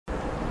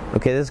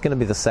Okay, this is going to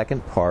be the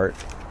second part.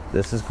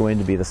 This is going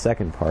to be the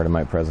second part of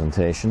my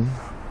presentation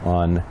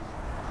on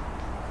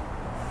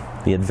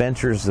the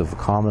adventures of the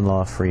common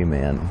law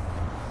freeman.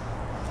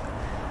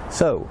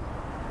 So,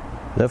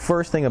 the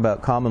first thing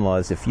about common law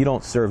is if you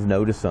don't serve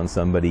notice on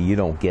somebody, you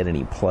don't get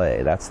any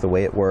play. That's the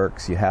way it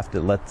works. You have to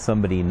let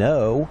somebody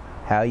know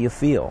how you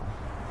feel.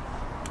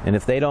 And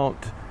if they don't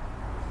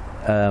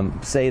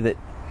say that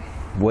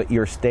what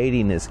you're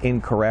stating is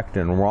incorrect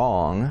and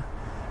wrong,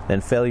 then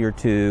failure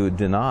to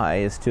deny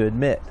is to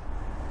admit.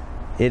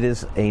 It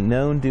is a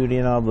known duty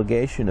and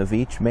obligation of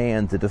each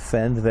man to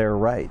defend their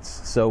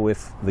rights. So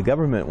if the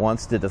government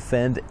wants to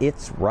defend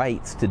its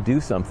rights to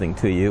do something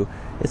to you,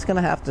 it's going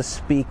to have to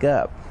speak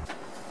up.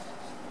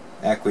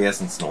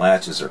 Acquiescence and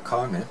laches are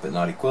cognate but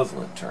not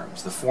equivalent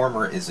terms. The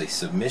former is a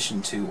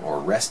submission to or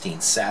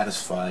resting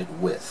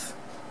satisfied with.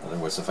 In other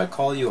words, if I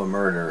call you a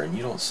murderer and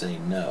you don't say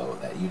no,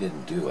 that you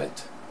didn't do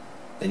it,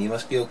 then you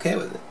must be okay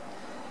with it.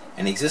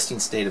 An existing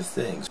state of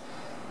things.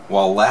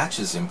 While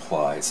laches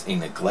implies a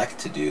neglect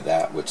to do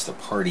that which the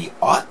party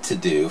ought to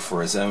do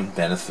for his own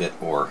benefit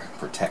or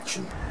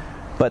protection.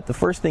 But the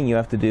first thing you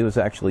have to do is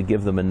actually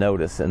give them a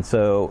notice. And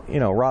so, you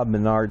know, Rob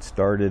Menard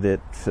started it,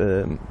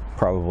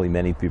 probably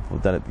many people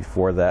have done it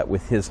before that,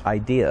 with his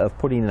idea of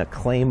putting in a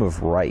claim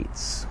of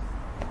rights,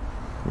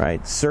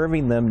 right?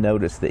 Serving them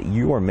notice that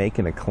you are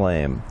making a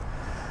claim.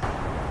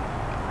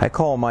 I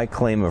call my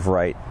claim of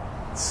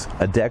rights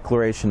a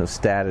declaration of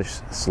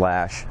status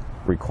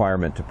 /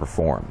 requirement to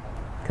perform,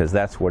 because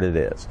that's what it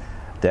is.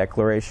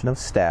 Declaration of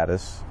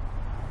status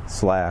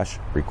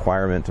 /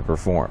 requirement to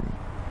perform.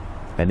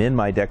 And in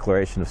my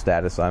declaration of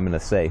status, I'm going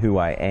to say who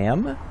I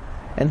am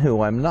and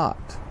who I'm not.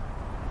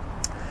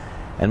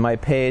 And my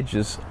page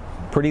is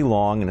pretty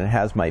long, and it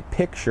has my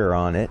picture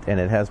on it, and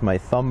it has my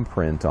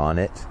thumbprint on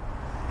it,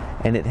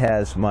 and it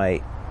has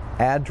my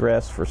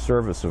address for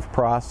service of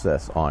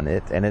process on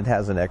it, and it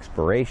has an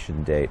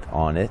expiration date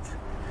on it,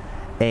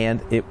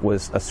 and it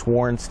was a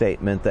sworn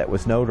statement that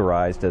was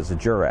notarized as a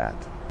jurat.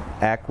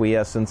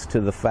 Acquiescence to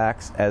the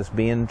facts as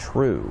being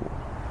true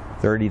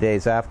 30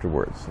 days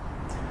afterwards.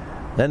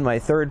 Then my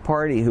third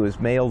party, who has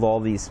mailed all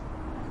these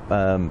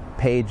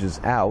pages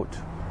out,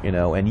 you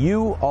know, and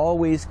you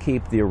always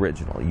keep the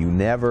original. You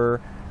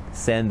never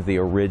send the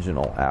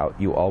original out.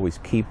 You always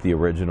keep the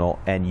original,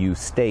 and you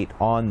state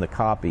on the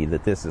copy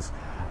that this is,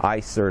 I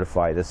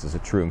certify this is a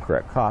true and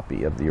correct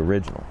copy of the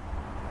original.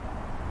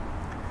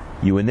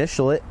 You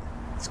initial it.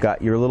 It's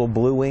got your little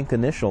blue ink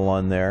initial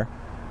on there,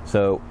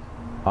 so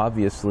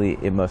obviously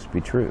it must be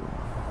true.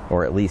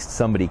 Or at least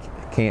somebody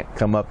can't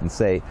come up and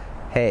say,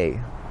 hey,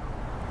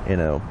 you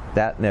know,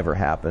 that never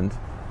happened.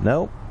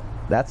 Nope,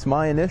 that's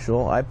my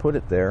initial. I put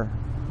it there.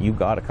 You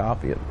got a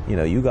copy of it. You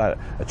know, you got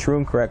a true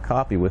and correct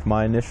copy with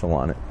my initial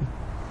on it.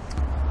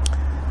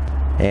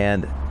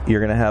 And you're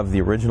going to have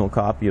the original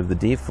copy of the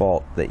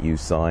default that you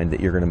signed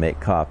that you're going to make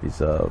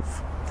copies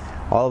of.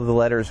 All of the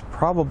letters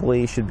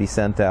probably should be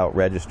sent out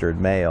registered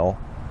mail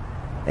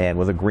and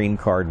with a green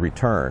card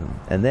return.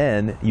 And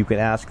then you can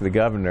ask the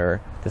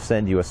governor to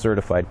send you a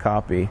certified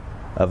copy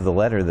of the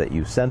letter that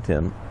you sent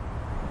him,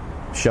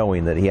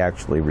 showing that he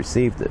actually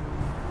received it.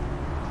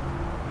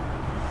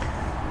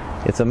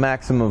 It's a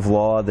maxim of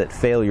law that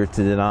failure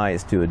to deny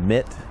is to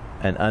admit.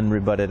 An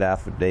unrebutted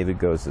affidavit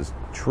goes as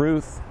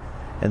truth.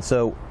 And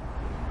so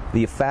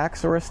the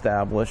facts are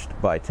established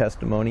by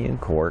testimony in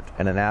court,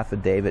 and an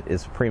affidavit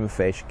is a prima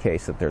facie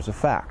case that there's a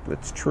fact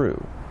that's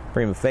true.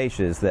 Prima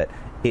facie is that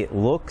it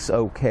looks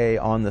okay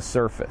on the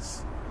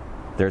surface.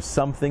 There's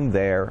something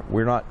there.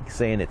 We're not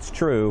saying it's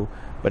true,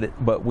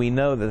 but we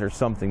know that there's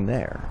something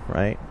there,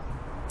 right?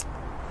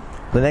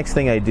 The next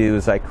thing I do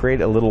is I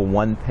create a little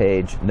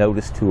one-page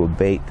notice to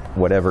abate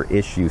whatever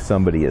issue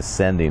somebody is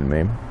sending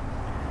me.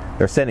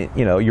 They're sending,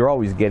 you know, you're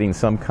always getting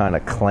some kind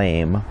of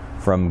claim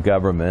from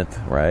government,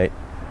 right?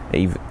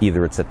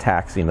 Either it's a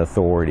taxing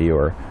authority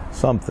or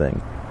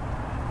something.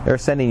 They're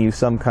sending you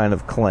some kind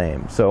of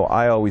claim. So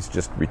I always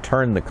just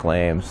return the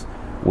claims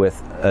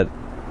with a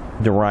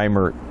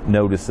deriemer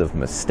notice of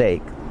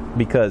mistake,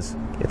 because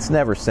it's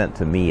never sent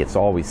to me, it's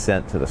always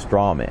sent to the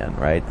strawman,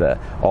 right? The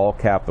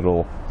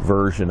all-capital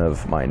version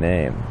of my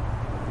name.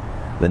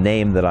 The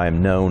name that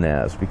I'm known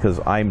as, because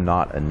I'm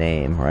not a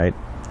name, right?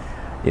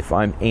 If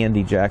I'm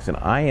Andy Jackson,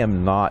 I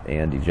am not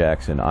Andy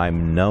Jackson.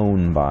 I'm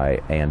known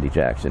by Andy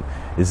Jackson.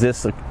 Is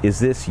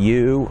this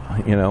you?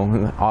 You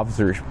know,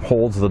 officer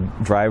holds the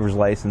driver's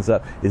license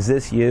up. Is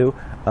this you?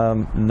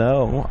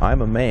 No,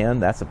 I'm a man.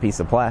 That's a piece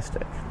of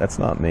plastic. That's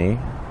not me.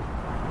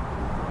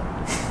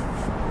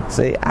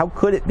 See, how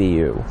could it be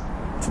you?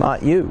 It's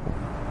not you.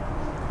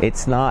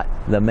 It's not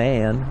the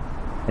man.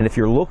 And if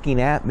you're looking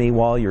at me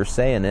while you're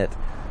saying it,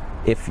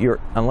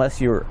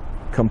 unless you're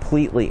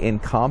completely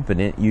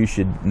incompetent, you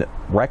should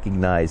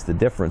recognize the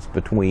difference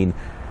between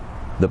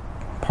the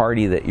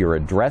party that you're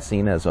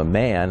addressing as a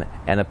man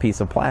and a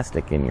piece of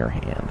plastic in your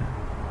hand.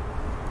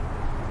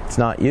 It's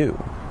not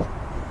you.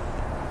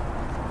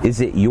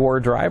 Is it your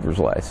driver's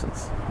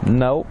license?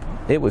 Nope.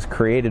 It was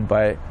created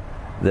by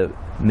the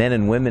men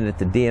and women at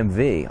the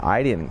DMV.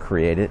 I didn't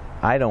create it.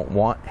 I don't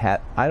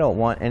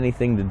want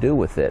anything to do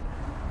with it.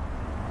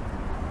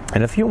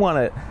 And if you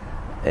want to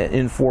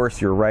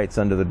enforce your rights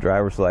under the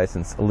driver's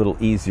license a little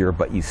easier,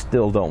 but you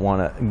still don't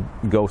want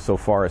to go so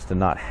far as to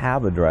not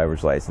have a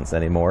driver's license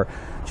anymore,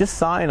 just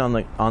sign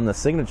on the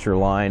signature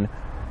line,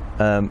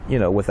 you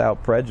know,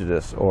 without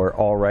prejudice, or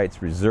all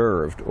rights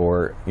reserved,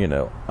 or, you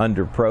know,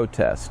 under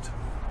protest.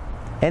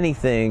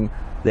 Anything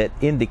that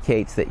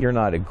indicates that you're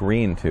not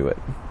agreeing to it.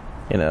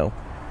 You know,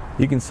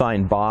 you can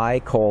sign by,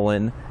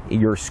 colon,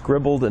 your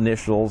scribbled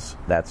initials,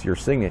 that's your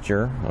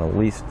signature, well, at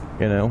least,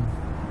 you know,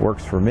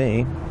 works for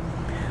me.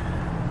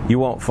 You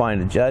won't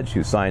find a judge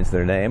who signs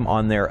their name.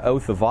 On their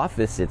oath of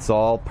office, it's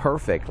all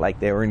perfect, like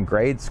they were in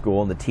grade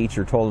school and the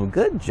teacher told them,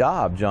 "Good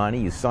job, Johnny,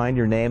 you signed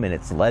your name and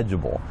it's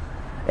legible."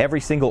 Every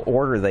single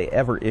order they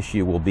ever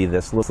issue will be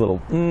this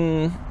little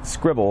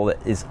scribble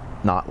that is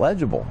not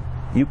legible.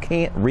 You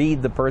can't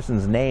read the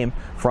person's name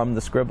from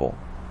the scribble.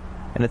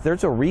 And if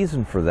there's a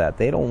reason for that,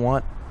 they don't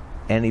want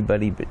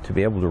anybody to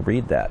be able to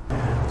read that.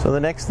 So the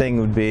next thing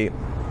would be,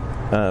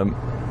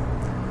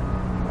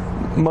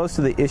 most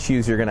of the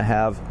issues you're going to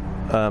have,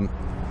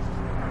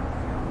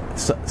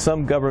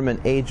 some government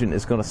agent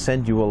is going to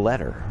send you a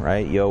letter,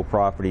 right? You owe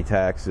property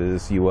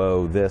taxes, you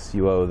owe this,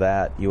 you owe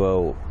that, you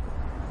owe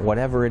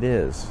whatever it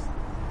is.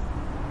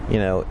 You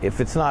know,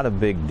 if it's not a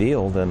big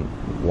deal, then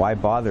why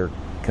bother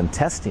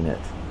contesting it?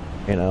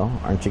 You know,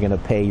 aren't you going to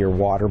pay your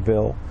water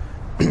bill?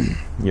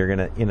 You're going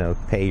to, you know,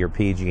 pay your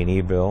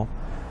PG&E bill.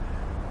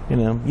 You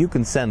know, you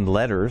can send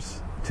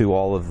letters to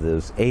all of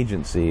those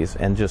agencies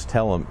and just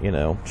tell them, you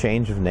know,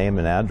 change of name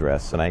and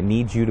address, and I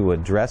need you to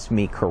address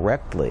me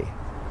correctly,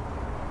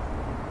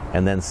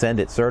 and then send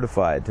it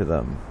certified to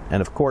them.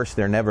 And of course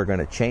they're never going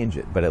to change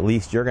it, but at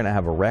least you're going to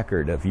have a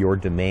record of your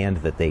demand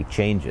that they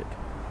change it.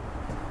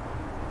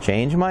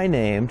 Change my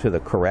name to the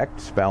correct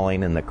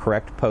spelling and the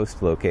correct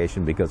post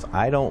location, because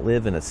I don't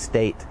live in a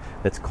state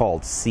that's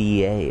called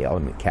CA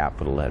on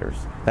capital letters.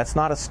 That's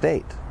not a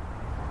state,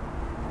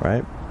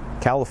 right?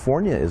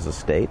 California is a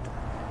state.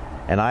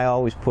 And I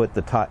always put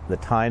the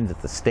time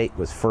that the state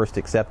was first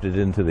accepted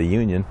into the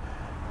Union,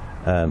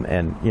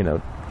 and, you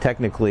know,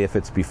 technically if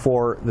it's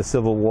before the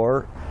Civil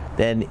War,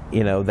 then,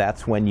 you know,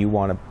 that's when you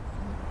want to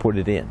put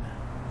it in.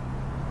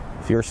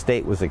 If your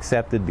state was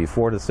accepted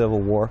before the Civil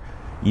War,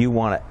 you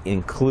want to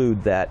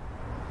include that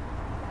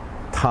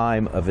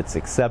time of its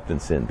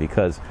acceptance in,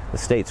 because the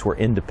states were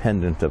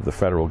independent of the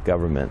federal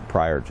government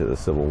prior to the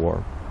Civil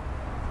War.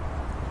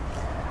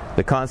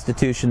 The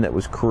Constitution that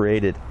was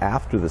created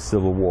after the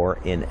Civil War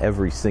in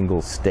every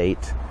single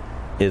state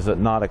is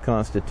not a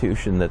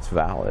Constitution that's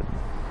valid.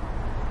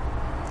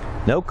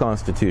 No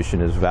Constitution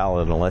is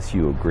valid unless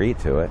you agree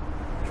to it.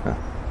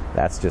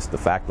 That's just the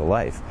fact of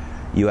life.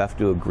 You have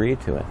to agree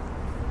to it.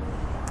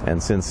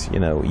 And since, you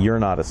know, you're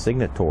not a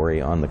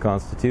signatory on the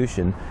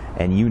Constitution,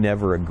 and you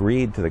never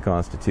agreed to the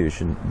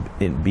Constitution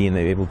in being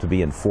able to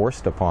be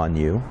enforced upon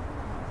you,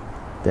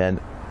 then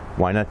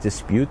why not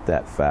dispute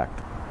that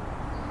fact?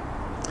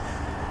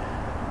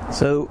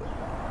 So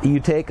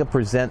you take a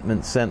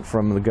presentment sent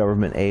from the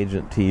government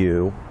agent to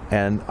you,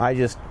 and I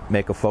just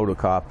make a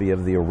photocopy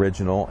of the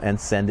original and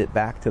send it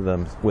back to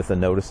them with a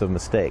notice of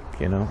mistake.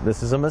 You know,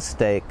 this is a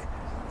mistake.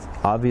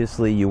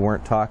 Obviously you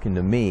weren't talking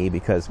to me,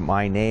 because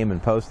my name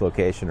and post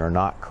location are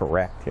not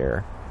correct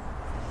here.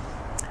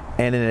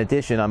 And in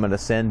addition, I'm going to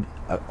send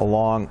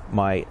along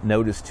my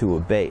notice to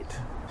Abate,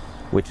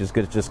 which is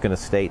just going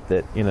to state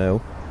that, you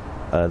know,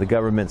 the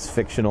government's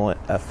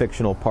a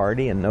fictional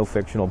party, and no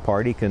fictional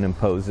party can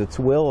impose its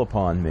will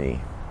upon me.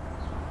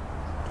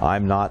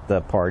 I'm not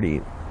the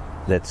party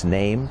that's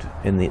named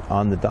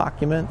on the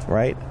document,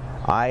 right?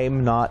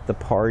 I'm not the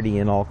party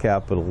in all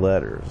capital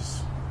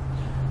letters.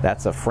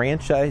 That's a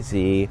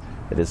franchisee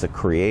that is a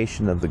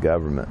creation of the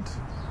government.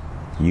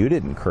 You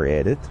didn't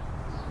create it,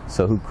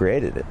 so who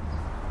created it?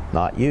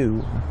 Not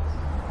you,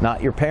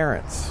 not your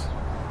parents.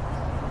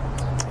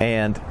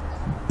 And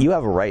you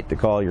have a right to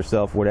call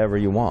yourself whatever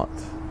you want.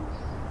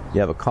 You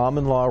have a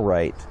common law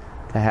right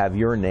to have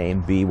your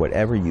name be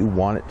whatever you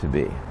want it to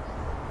be.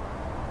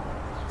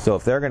 So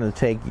if they're going to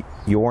take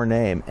your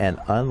name and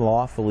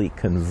unlawfully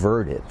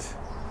convert it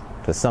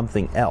to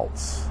something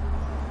else,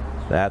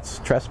 that's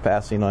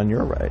trespassing on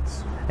your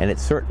rights. And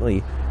it's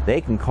certainly, they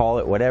can call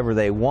it whatever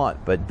they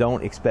want, but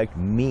don't expect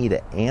me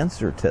to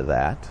answer to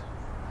that.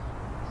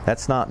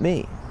 That's not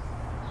me.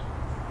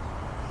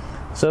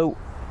 So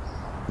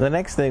the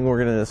next thing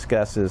we're going to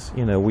discuss is,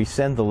 you know, we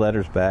send the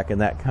letters back,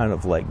 and that kind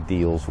of like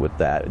deals with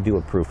that, do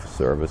a proof of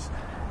service.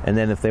 And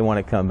then if they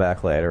want to come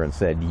back later and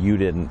said you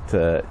didn't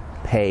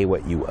pay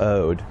what you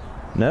owed,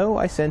 no,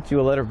 I sent you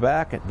a letter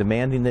back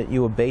demanding that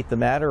you abate the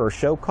matter or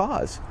show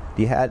cause.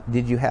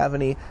 Did you have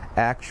any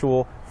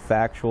actual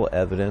factual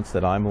evidence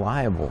that I'm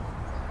liable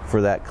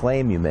for that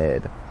claim you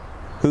made?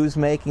 Who's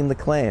making the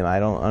claim? I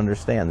don't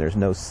understand. There's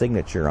no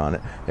signature on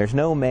it. There's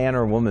no man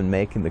or woman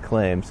making the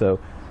claim. So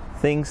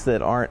things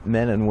that aren't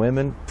men and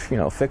women, you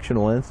know,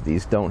 fictional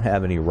entities, don't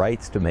have any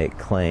rights to make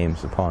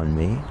claims upon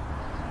me.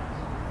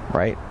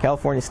 Right?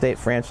 California State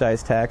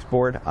Franchise Tax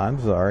Board, I'm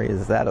sorry,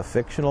 is that a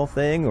fictional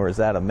thing or is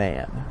that a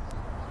man?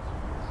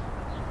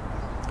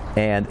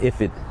 And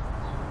if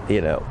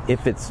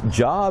if its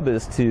job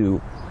is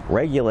to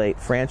regulate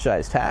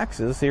franchise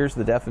taxes, here's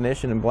the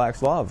definition in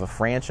Black's Law of a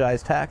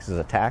franchise tax is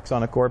a tax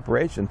on a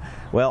corporation.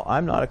 Well,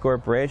 I'm not a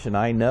corporation.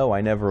 I know I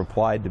never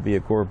applied to be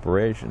a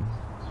corporation.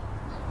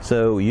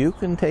 So you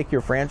can take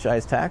your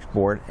franchise tax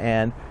board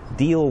and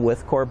deal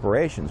with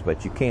corporations,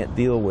 but you can't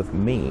deal with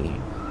me.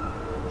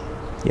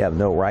 You have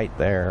no right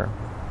there.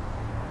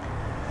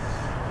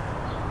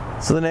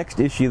 So the next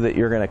issue that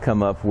you're going to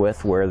come up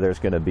with where there's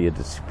going to be a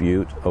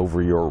dispute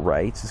over your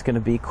rights is going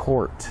to be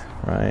court,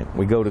 right?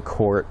 We go to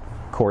court.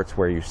 Court's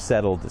where you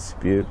settle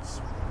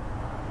disputes.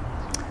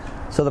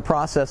 So the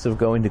process of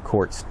going to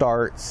court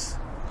starts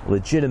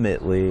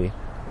legitimately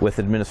with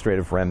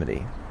administrative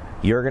remedy.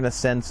 You're going to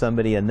send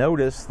somebody a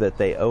notice that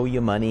they owe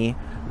you money,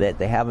 that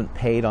they haven't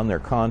paid on their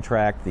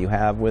contract that you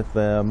have with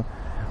them,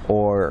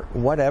 or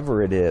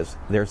whatever it is.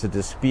 There's a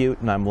dispute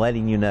and I'm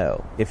letting you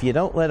know. If you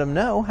don't let them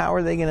know, how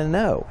are they going to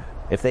know?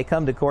 If they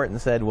come to court and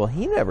said, well,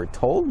 he never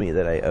told me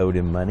that I owed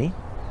him money,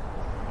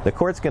 the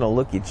court's going to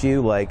look at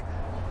you like,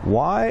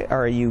 why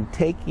are you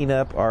taking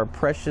up our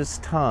precious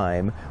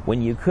time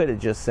when you could have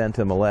just sent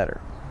him a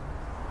letter?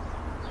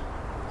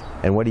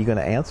 And what are you going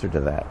to answer to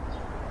that?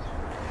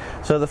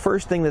 So the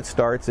first thing that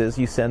starts is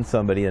you send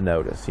somebody a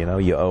notice, you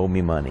owe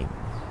me money.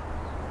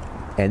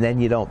 And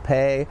then you don't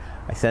pay.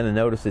 I send a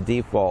notice of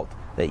default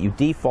that you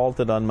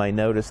defaulted on my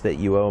notice that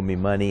you owe me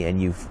money,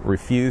 and you've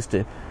refused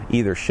to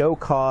either show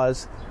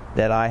cause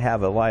that I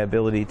have a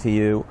liability to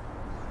you,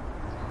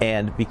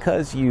 and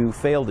because you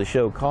failed to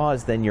show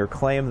cause, then your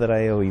claim that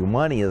I owe you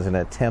money is an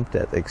attempt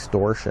at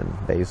extortion,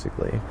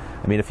 basically.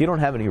 I mean, if you don't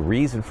have any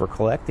reason for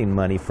collecting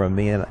money from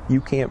me and you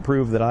can't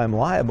prove that I'm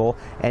liable,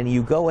 and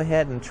you go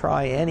ahead and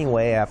try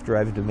anyway after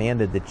I've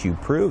demanded that you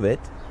prove it,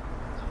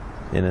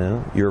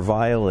 you're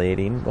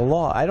violating the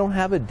law. I don't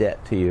have a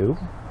debt to you,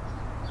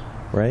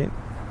 right?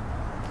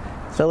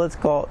 So let's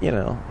call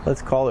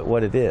it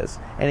what it is.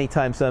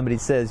 Anytime somebody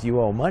says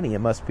you owe money, it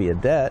must be a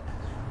debt.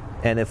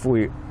 And if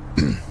we,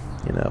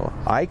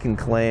 I can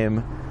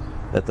claim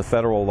that the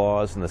federal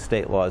laws and the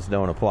state laws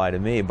don't apply to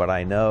me, but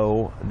I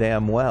know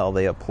damn well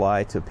they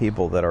apply to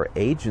people that are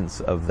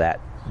agents of that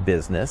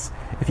business.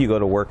 If you go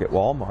to work at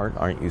Walmart,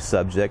 aren't you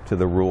subject to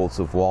the rules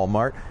of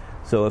Walmart?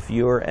 So if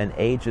you're an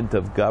agent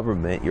of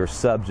government, you're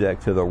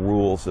subject to the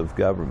rules of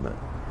government.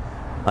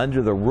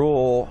 Under the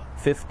Rule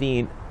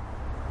 15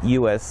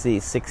 USC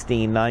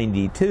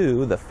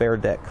 1692, the Fair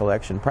Debt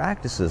Collection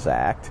Practices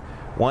Act,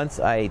 once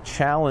I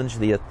challenge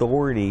the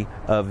authority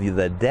of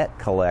the debt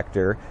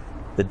collector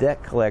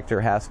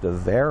has to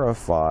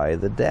verify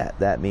the debt.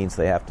 That means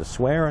they have to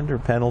swear under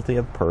penalty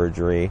of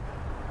perjury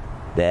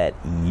that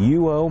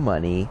you owe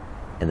money,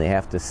 and they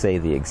have to say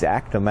the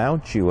exact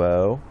amount you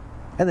owe,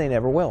 and they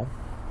never will.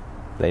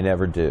 They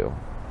never do.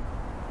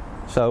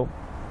 So,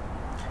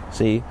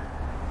 see,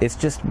 it's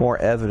just more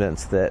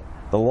evidence that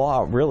the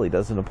law really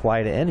doesn't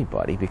apply to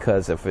anybody,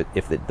 because if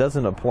it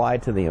doesn't apply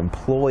to the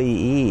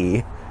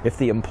employee, if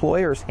the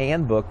employer's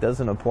handbook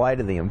doesn't apply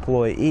to the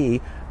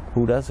employee,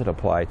 who does it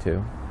apply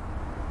to?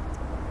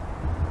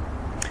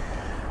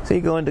 So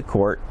you go into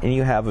court and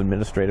you have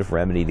administrative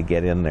remedy to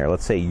get in there.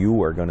 Let's say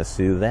you are going to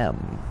sue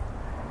them,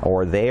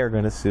 or they are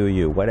going to sue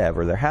you,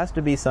 whatever. There has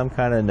to be some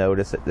kind of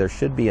notice. There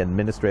should be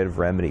administrative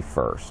remedy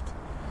first.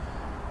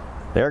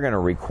 They're going to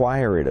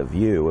require it of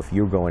you if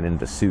you're going in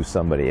to sue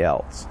somebody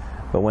else.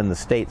 But when the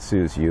state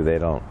sues you, they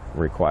don't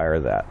require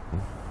that.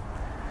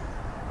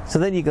 So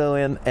then you go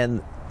in,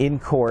 and in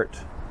court,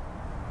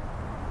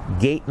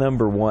 gate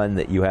number one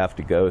that you have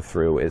to go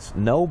through is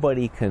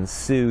nobody can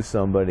sue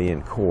somebody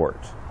in court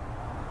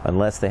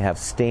unless they have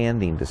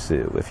standing to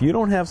sue. If you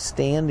don't have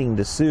standing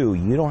to sue,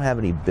 you don't have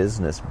any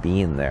business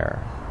being there.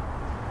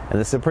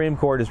 And the Supreme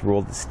Court has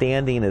ruled that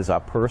standing is a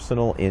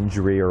personal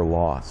injury or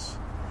loss.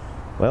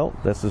 Well,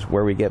 this is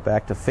where we get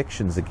back to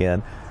fictions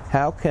again.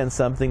 How can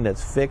something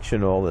that's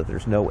fictional, that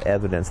there's no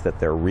evidence that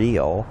they're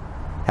real,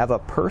 have a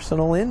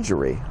personal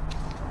injury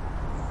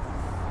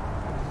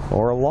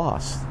or a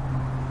loss?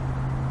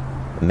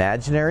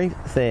 Imaginary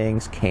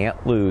things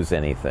can't lose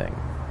anything.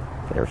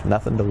 There's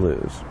nothing to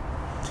lose.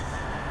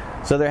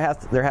 So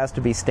there has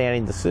to be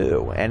standing to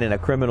sue, and in a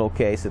criminal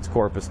case, it's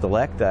corpus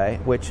delicti,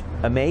 which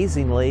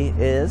amazingly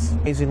is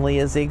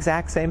the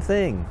exact same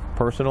thing: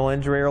 personal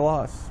injury or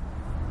loss.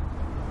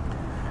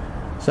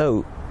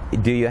 So,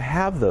 do you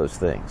have those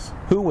things?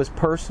 Who was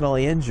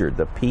personally injured?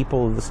 The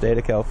people of the state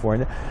of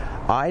California?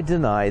 I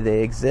deny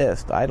they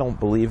exist. I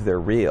don't believe they're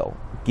real.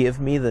 Give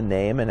me the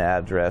name and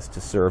address to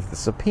serve the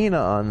subpoena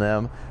on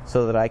them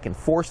so that I can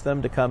force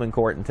them to come in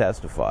court and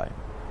testify.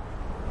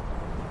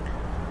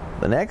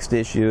 The next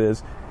issue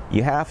is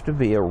you have to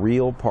be a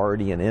real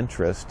party in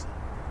interest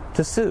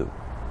to sue.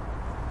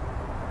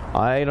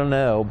 I don't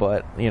know,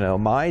 but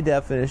my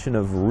definition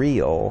of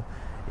real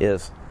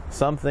is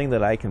something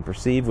that I can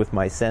perceive with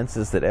my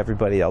senses that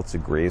everybody else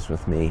agrees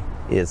with me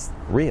is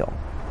real,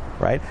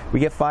 right? We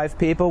get 5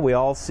 people, we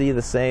all see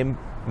the same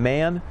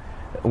man.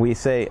 We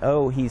say,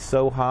 oh, he's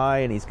so high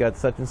and he's got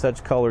such and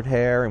such colored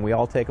hair, and we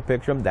all take a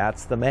picture of him.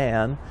 That's the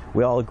man.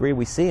 We all agree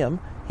we see him.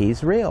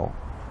 He's real.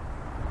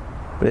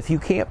 But if you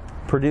can't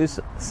produce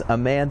a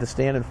man to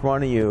stand in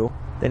front of you,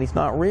 then he's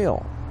not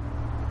real.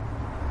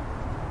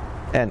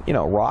 And, you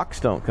know, rocks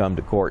don't come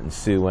to court and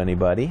sue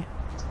anybody.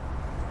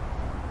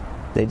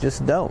 They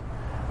just don't.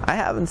 I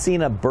haven't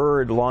seen a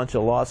bird launch a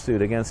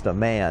lawsuit against a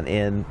man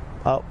in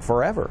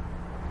forever.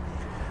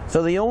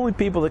 So the only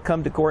people that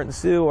come to court and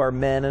sue are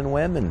men and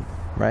women,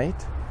 right?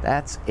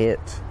 That's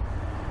it.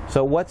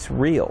 So what's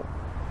real?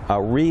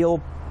 A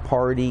real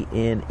party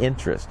in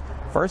interest.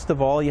 First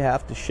of all, you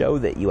have to show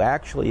that you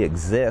actually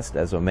exist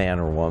as a man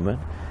or woman.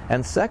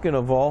 And second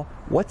of all,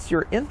 what's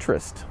your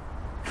interest?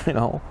 You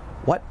know,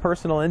 what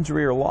personal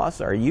injury or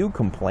loss are you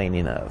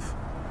complaining of?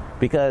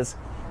 Because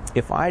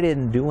if I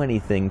didn't do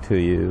anything to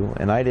you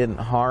and I didn't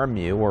harm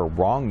you or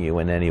wrong you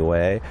in any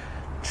way,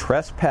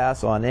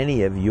 trespass on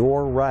any of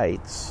your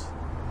rights,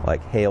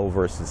 like Hale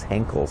versus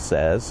Henkel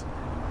says,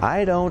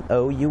 I don't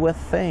owe you a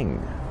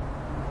thing.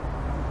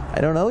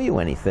 I don't owe you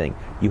anything.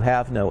 You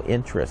have no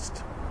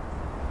interest.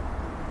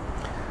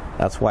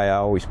 That's why I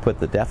always put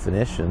the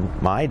definition,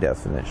 my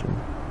definition,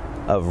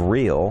 of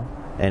real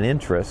and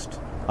interest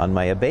on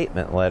my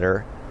abatement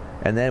letter,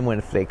 and then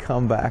if they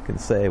come back and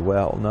say,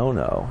 well,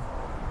 no,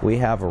 we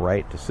have a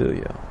right to sue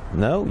you.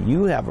 No,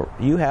 you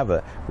have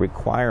a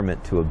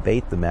requirement to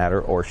abate the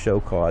matter or show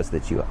cause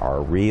that you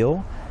are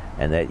real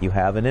and that you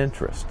have an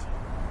interest.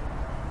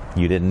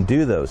 You didn't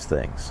do those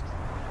things.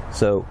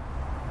 So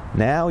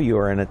now you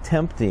are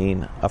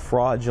attempting a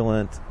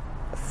fraudulent,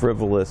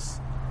 frivolous,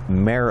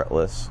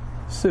 meritless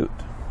suit.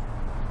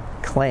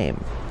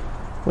 Claim.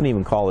 Wouldn't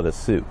even call it a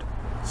suit.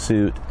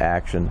 Suit,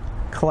 action,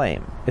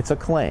 claim. It's a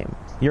claim.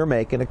 You're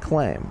making a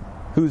claim.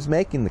 Who's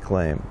making the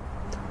claim?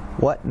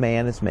 What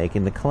man is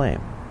making the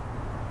claim?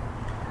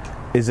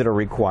 Is it a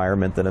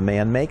requirement that a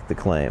man make the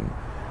claim?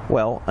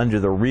 Well, under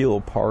the real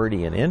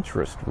party and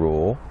interest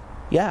rule,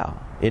 yeah,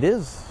 it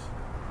is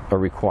a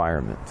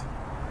requirement.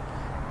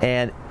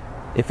 And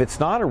if it's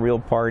not a real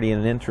party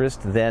and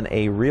interest, then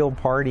a real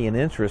party and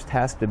interest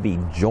has to be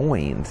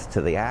joined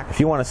to the act. If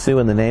you want to sue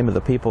in the name of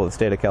the people of the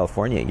state of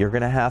California, you're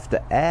going to have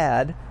to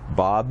add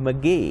Bob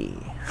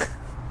McGee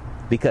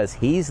because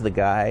he's the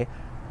guy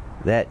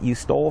that you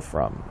stole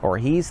from, or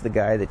he's the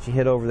guy that you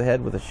hit over the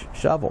head with a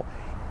shovel.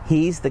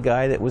 He's the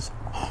guy that was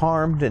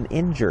harmed and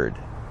injured.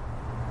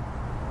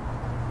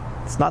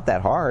 It's not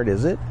that hard,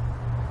 is it?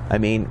 I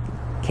mean,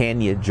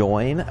 can you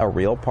join a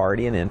real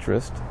party and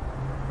interest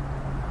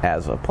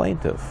as a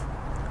plaintiff?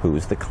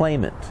 Who's the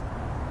claimant?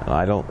 And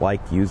I don't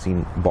like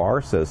using bar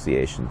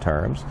association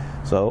terms,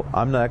 so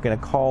I'm not going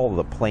to call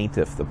the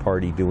plaintiff the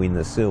party doing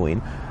the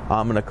suing.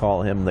 I'm going to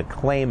call him the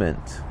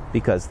claimant,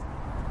 because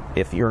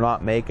if you're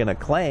not making a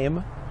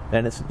claim,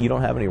 then you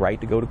don't have any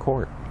right to go to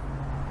court.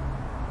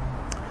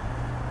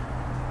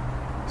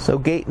 So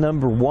gate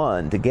number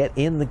one, to get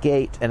in the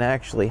gate and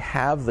actually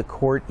have the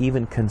court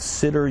even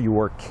consider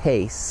your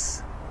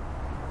case,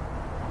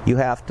 you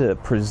have to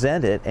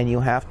present it and you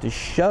have to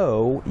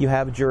show you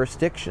have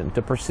jurisdiction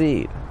to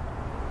proceed.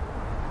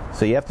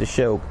 So you have to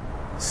show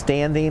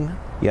standing,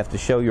 you have to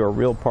show you're a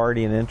real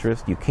party in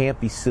interest, you can't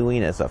be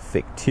suing as a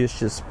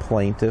fictitious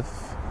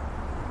plaintiff.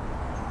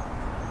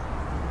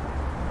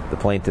 The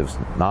plaintiff's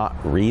not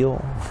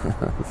real,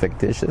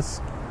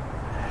 fictitious.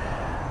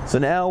 So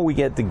now we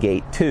get to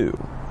gate two,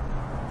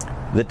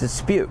 the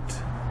dispute.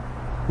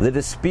 The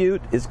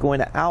dispute is going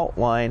to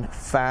outline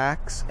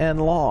facts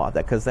and law,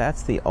 because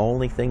that's the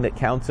only thing that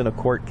counts in a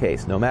court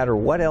case. No matter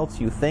what else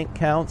you think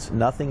counts,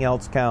 nothing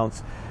else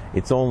counts.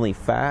 It's only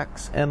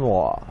facts and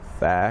law,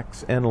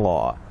 facts and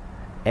law.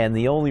 And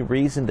the only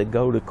reason to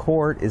go to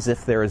court is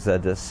if there is a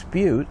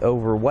dispute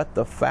over what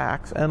the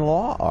facts and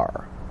law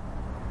are.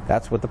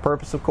 That's what the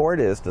purpose of court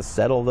is, to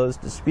settle those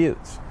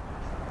disputes.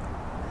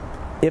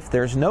 If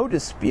there's no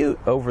dispute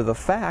over the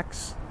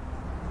facts,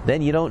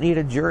 then you don't need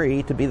a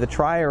jury to be the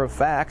trier of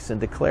facts and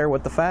declare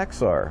what the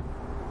facts are.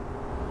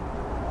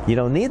 You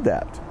don't need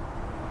that.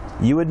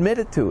 You admit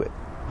it to it.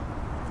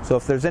 So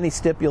if there's any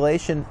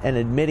stipulation and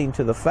admitting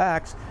to the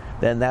facts,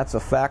 then that's a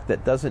fact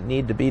that doesn't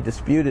need to be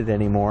disputed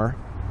anymore.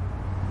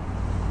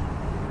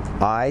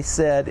 I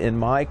said in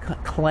my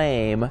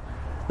claim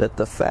that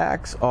the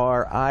facts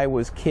are I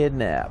was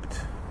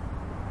kidnapped.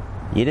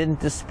 You didn't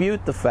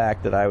dispute the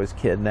fact that I was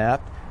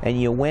kidnapped, and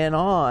you went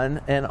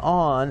on and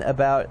on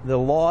about the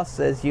law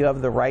says you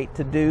have the right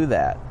to do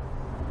that.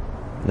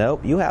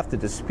 Nope, you have to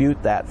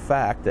dispute that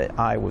fact that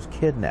I was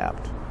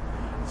kidnapped.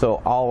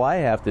 So all I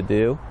have to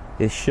do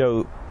is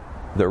show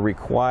the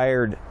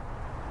required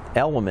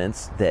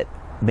elements that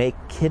make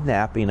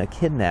kidnapping a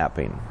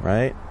kidnapping,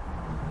 right?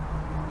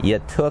 You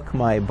took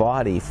my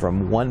body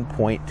from one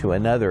point to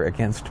another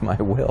against my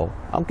will.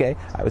 Okay,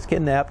 I was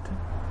kidnapped.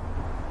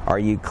 Are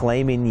you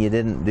claiming you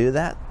didn't do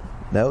that?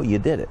 No, you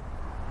did it.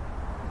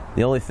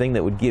 The only thing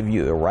that would give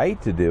you the right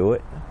to do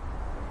it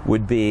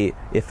would be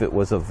if it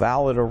was a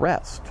valid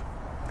arrest.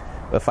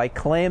 If I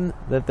claim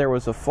that there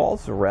was a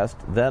false arrest,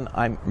 then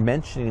I'm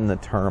mentioning the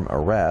term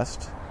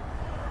arrest,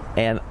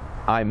 and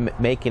I'm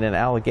making an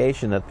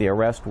allegation that the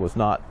arrest was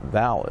not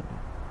valid.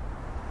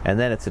 And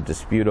then it's a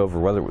dispute over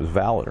whether it was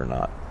valid or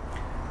not.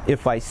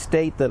 If I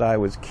state that I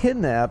was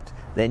kidnapped,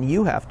 then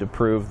you have to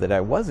prove that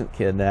I wasn't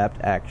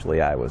kidnapped.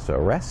 Actually, I was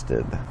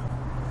arrested.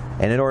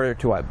 And in order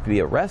to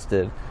be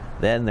arrested,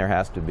 then there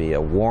has to be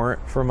a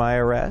warrant for my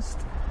arrest,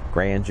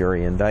 grand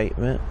jury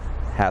indictment,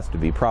 has to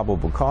be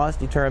probable cause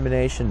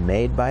determination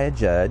made by a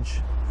judge.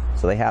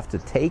 So they have to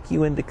take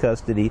you into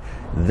custody,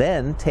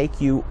 then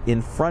take you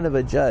in front of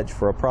a judge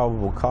for a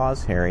probable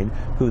cause hearing,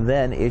 who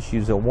then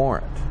issues a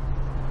warrant.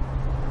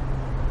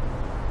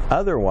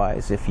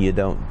 Otherwise, if you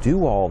don't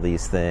do all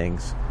these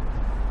things,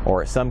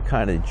 or some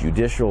kind of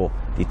judicial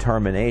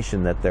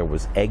determination that there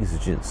was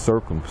exigent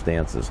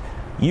circumstances,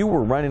 you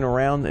were running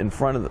around in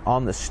front of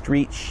on the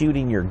street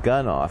shooting your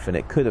gun off and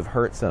it could have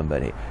hurt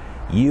somebody.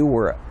 You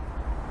were,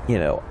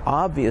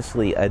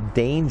 obviously a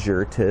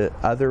danger to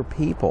other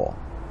people.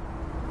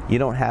 You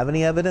don't have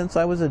any evidence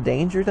I was a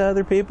danger to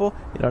other people.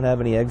 You don't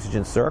have any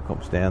exigent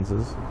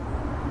circumstances.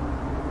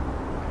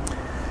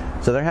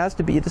 So there has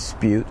to be a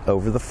dispute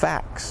over the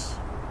facts.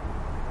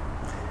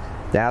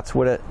 That's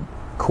what a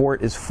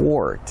court is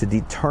for, to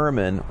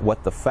determine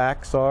what the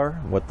facts are,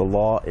 what the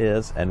law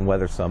is, and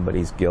whether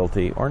somebody's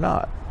guilty or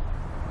not,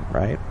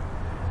 right?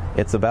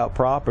 It's about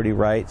property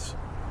rights,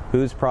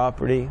 whose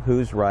property,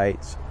 whose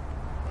rights,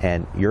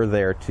 and you're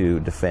there to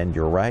defend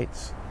your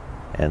rights,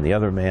 and the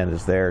other man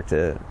is there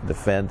to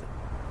defend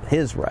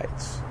his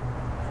rights.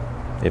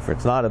 If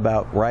it's not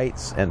about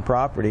rights and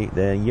property,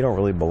 then you don't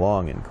really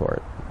belong in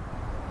court.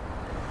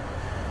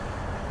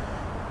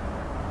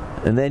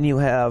 And then you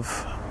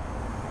have,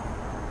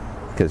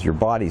 because your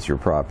body's your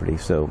property,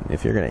 so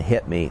if you're going to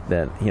hit me,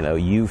 then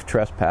you've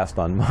trespassed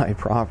on my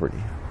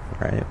property,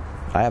 right?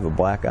 I have a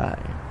black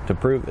eye to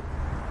prove it.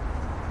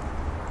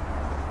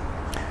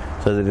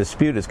 So the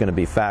dispute is going to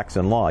be facts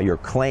and law. Your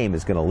claim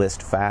is going to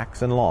list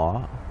facts and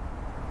law,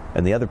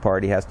 and the other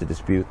party has to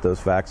dispute those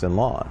facts and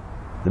law.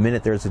 The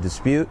minute there's a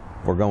dispute,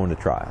 we're going to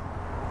trial.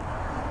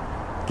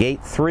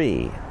 Gate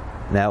 3.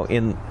 Now,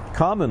 in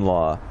common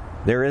law,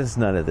 there is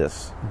none of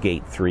this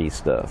Gate 3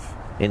 stuff.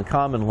 In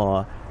common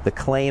law, the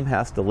claim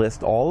has to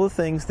list all the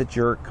things that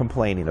you're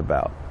complaining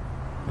about.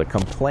 The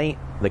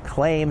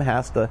claim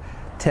has to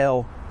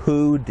tell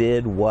who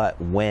did what,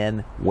 when,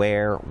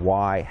 where,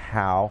 why,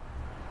 how.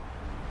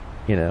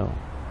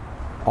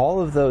 All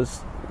of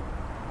those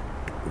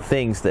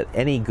things that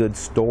any good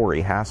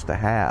story has to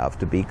have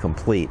to be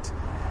complete,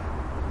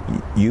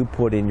 you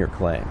put in your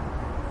claim.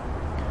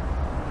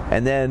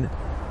 And then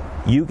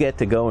you get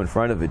to go in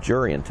front of a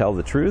jury and tell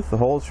the truth, the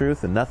whole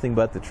truth, and nothing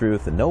but the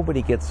truth, and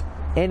nobody gets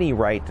any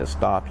right to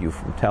stop you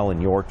from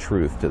telling your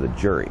truth to the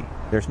jury.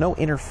 There's no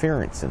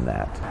interference in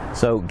that.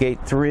 So Gate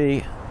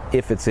 3,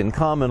 if it's in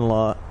common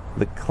law,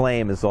 the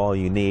claim is all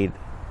you need.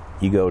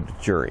 You go to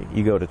jury,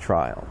 you go to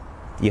trial.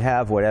 You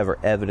have whatever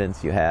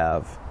evidence you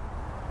have.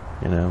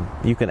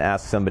 You can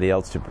ask somebody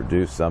else to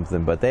produce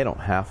something, but they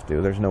don't have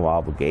to. There's no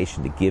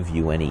obligation to give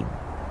you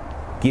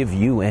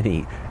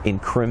any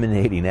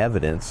incriminating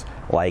evidence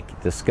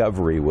like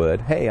discovery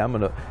would. Hey, I'm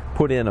going to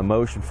put in a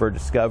motion for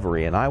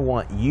discovery, and I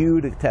want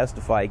you to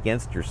testify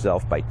against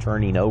yourself by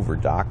turning over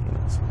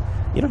documents.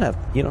 You don't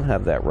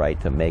have that right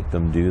to make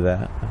them do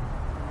that,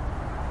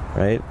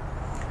 right?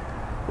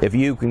 If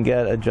you can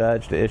get a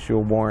judge to issue a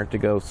warrant to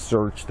go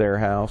search their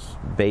house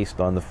based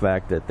on the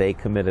fact that they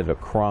committed a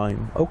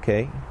crime,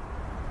 okay.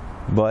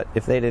 But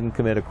if they didn't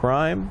commit a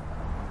crime,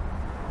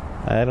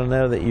 I don't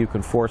know that you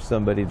can force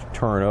somebody to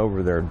turn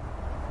over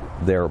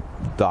their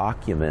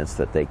documents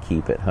that they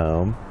keep at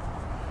home.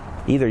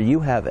 Either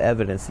you have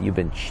evidence that you've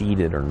been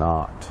cheated or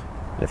not.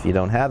 If you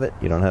don't have it,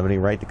 you don't have any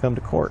right to come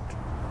to court.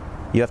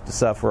 You have to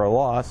suffer a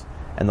loss,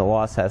 and the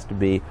loss has to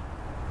be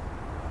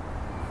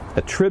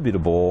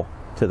attributable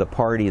to the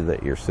party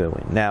that you're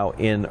suing. Now,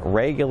 in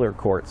regular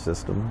court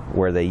system,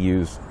 where they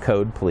use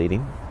code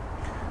pleading,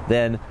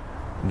 then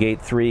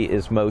Gate 3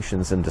 is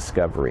motions and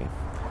discovery.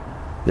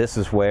 This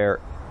is where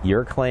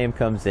your claim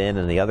comes in,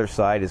 and the other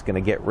side is going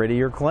to get rid of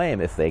your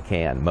claim if they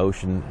can.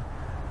 Motion,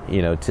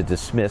 to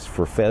dismiss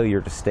for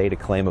failure to state a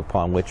claim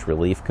upon which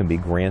relief can be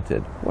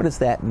granted. What does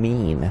that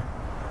mean?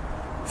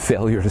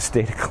 Failure to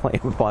state a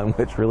claim upon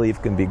which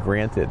relief can be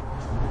granted.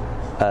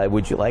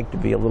 Would you like to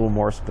be a little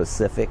more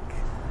specific?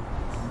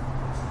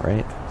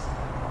 Right?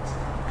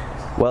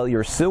 Well,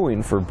 you're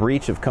suing for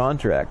breach of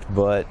contract,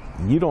 but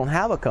you don't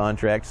have a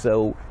contract,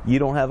 so you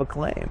don't have a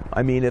claim.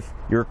 I mean, if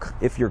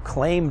your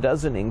claim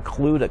doesn't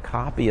include a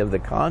copy of the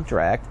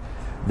contract,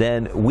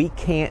 then we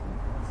can't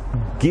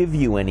give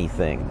you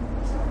anything.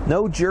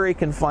 No jury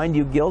can find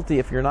you guilty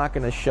if you're not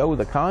going to show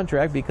the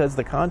contract, because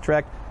the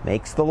contract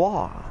makes the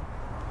law.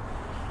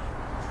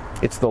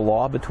 It's the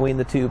law between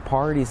the two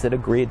parties that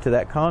agreed to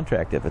that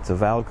contract, if it's a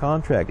valid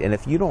contract. And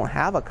if you don't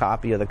have a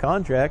copy of the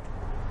contract,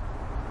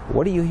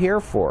 what are you here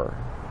for?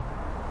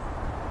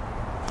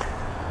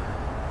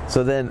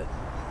 So then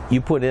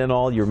you put in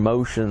all your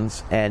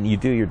motions and you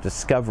do your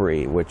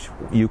discovery, which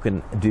you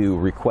can do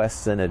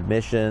requests and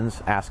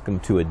admissions, ask them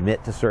to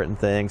admit to certain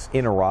things,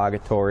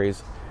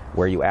 interrogatories,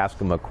 where you ask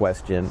them a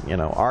question,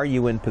 are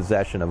you in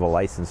possession of a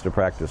license to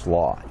practice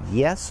law?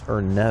 Yes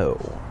or no?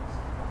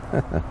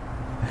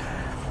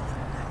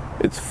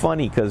 It's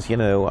funny because, you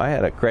know, I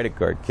had a credit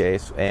card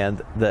case,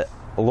 and the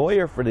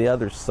lawyer for the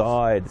other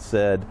side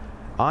said,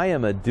 I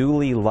am a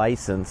duly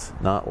licensed,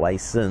 not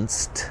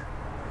licensed,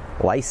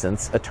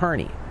 licensed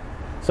attorney.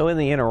 So in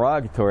the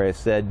interrogatory, I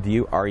said,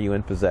 are you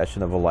in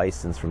possession of a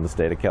license from the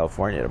state of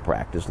California to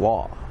practice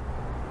law?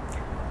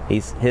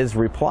 His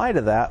reply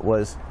to that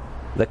was,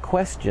 the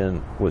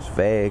question was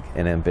vague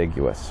and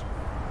ambiguous.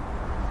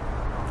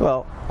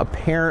 Well,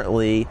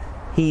 apparently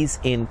he's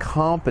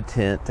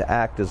incompetent to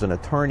act as an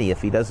attorney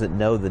if he doesn't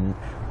know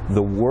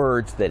the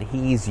words that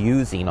he's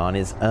using on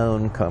his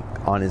own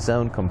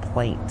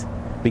complaint,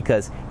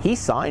 because he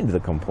signed the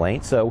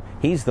complaint, so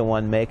he's the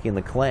one making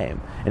the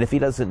claim. And if he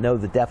doesn't know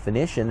the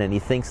definition and he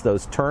thinks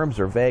those terms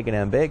are vague and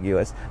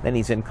ambiguous, then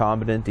he's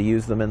incompetent to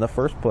use them in the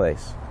first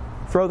place.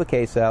 Throw the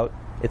case out.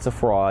 It's a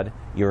fraud.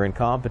 You're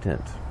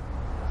incompetent.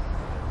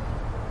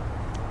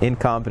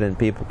 Incompetent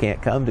people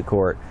can't come to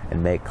court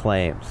and make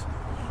claims.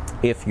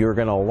 If you're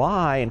going to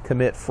lie and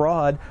commit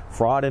fraud,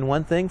 fraud in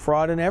one thing,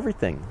 fraud in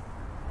everything.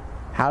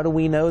 How do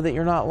we know that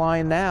you're not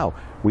lying now?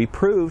 We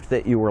proved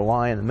that you were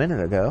lying a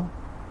minute ago.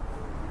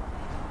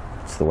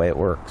 It's the way it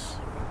works.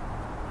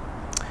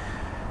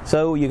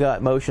 So you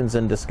got motions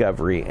and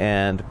discovery,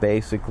 and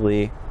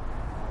basically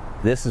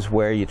this is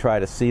where you try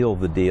to seal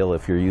the deal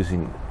if you're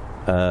using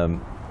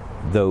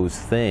those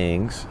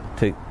things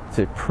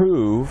to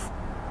prove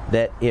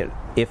that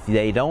if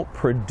they don't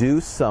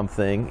produce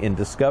something in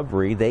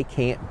discovery, they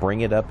can't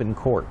bring it up in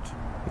court.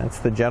 That's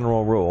the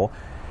general rule.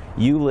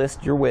 You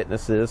list your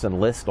witnesses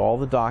and list all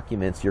the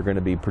documents you're going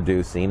to be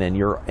producing,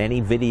 and any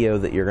video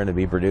that you're going to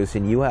be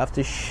producing, you have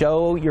to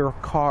show your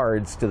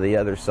cards to the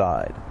other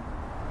side.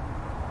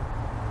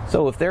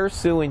 So if they're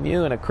suing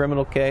you in a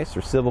criminal case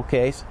or civil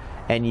case,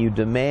 and you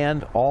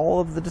demand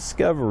all of the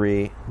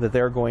discovery that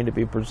they're going to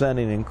be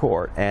presenting in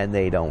court, and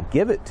they don't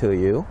give it to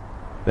you,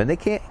 then they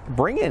can't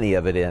bring any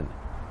of it in.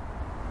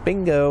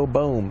 Bingo,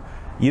 boom.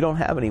 You don't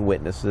have any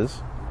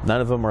witnesses. None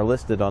of them are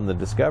listed on the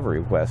discovery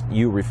request.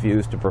 You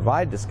refuse to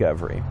provide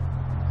discovery.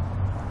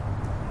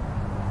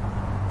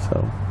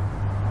 So,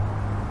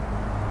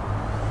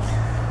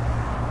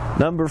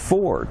 number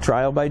 4,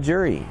 trial by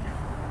jury.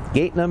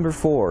 Gate number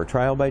 4,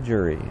 trial by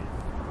jury.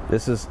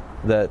 This is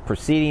the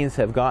proceedings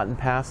have gotten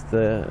past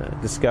the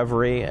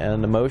discovery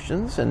and the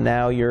motions, and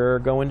now you're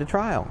going to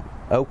trial.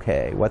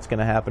 Okay, what's going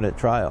to happen at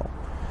trial?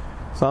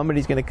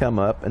 Somebody's going to come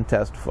up and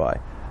testify.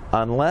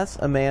 Unless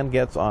a man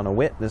gets on a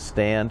witness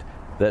stand,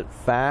 that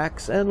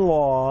facts and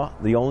law,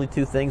 the only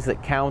two things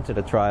that count at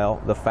a trial,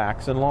 the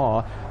facts and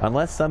law,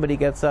 unless somebody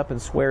gets up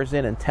and swears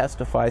in and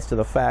testifies to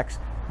the facts,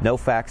 no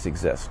facts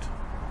exist.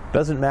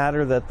 Doesn't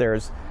matter that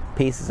there's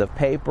pieces of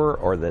paper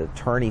or the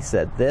attorney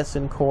said this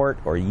in court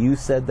or you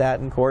said that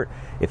in court.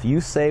 If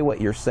you say what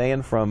you're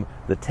saying from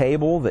the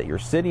table that you're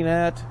sitting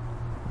at,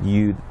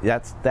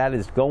 that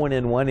is going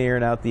in one ear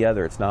and out the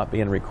other. It's not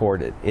being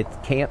recorded. It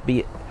can't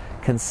be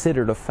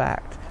considered a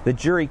fact. The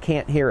jury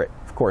can't hear it.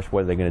 Of course,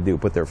 what are they going to do?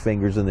 Put their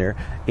fingers in their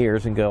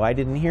ears and go, I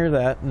didn't hear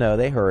that. No,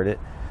 they heard it.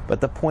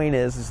 But the point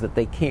is that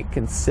they can't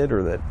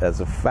consider that as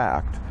a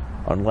fact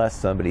unless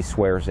somebody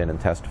swears in and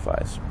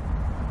testifies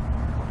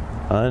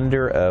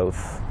under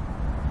oath.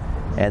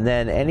 And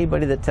then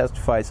anybody that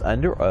testifies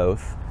under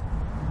oath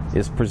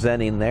is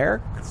presenting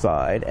their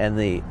side,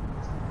 and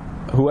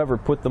whoever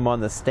put them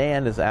on the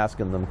stand is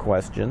asking them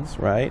questions,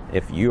 right?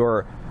 If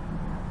you're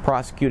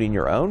prosecuting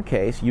your own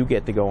case, you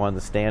get to go on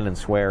the stand and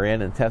swear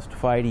in and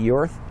testify to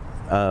your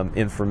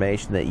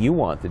information that you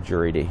want the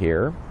jury to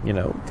hear. You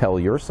know, tell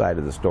your side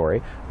of the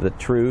story, the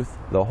truth,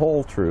 the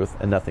whole truth,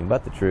 and nothing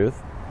but the truth,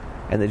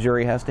 and the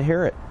jury has to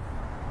hear it.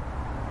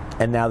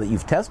 And now that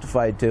you've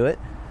testified to it,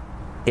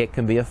 it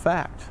can be a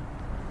fact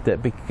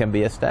that can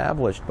be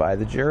established by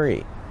the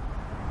jury.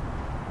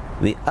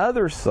 The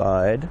other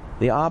side,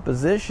 the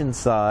opposition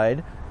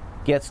side,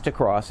 gets to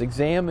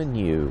cross-examine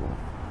you.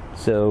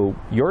 So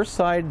your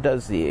side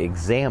does the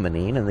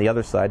examining and the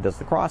other side does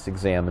the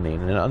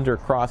cross-examining. And under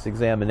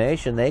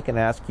cross-examination, they can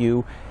ask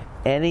you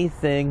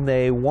anything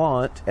they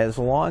want as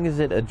long as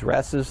it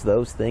addresses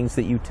those things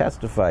that you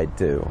testified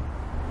to.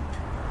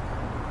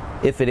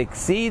 If it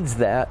exceeds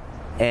that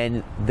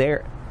and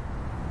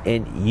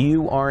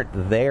you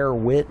aren't their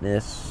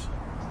witness,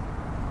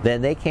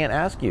 then they can't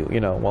ask you,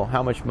 well,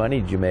 how much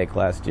money did you make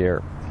last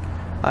year?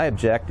 I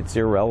object, it's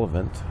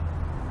irrelevant.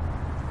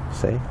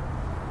 See?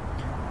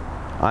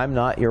 I'm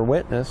not your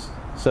witness,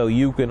 so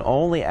you can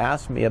only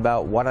ask me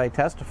about what I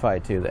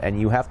testified to,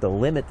 and you have to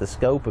limit the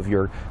scope of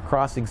your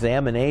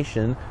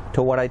cross-examination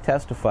to what I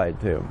testified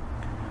to.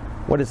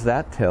 What does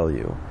that tell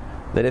you?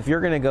 That if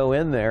you're going to go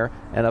in there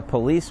and a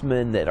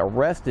policeman that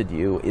arrested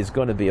you is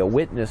going to be a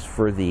witness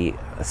for the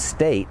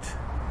state,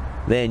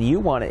 then you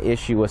want to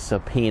issue a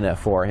subpoena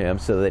for him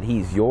so that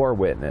he's your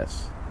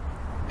witness.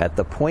 At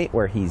the point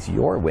where he's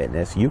your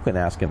witness, you can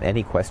ask him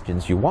any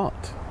questions you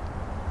want.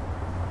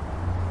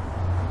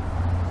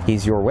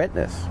 He's your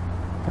witness.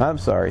 I'm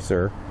sorry,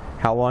 sir.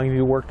 How long have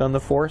you worked on the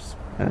force?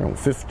 I don't know,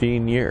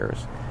 15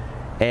 years.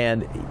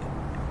 And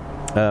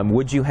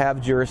would you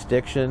have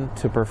jurisdiction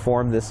to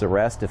perform this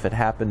arrest if it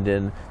happened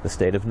in the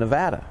state of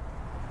Nevada?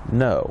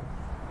 No.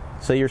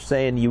 So you're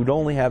saying you'd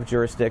only have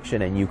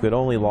jurisdiction and you could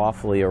only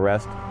lawfully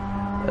arrest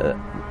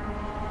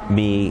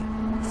me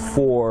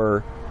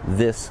for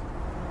this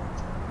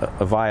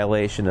a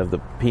violation of the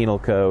penal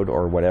code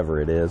or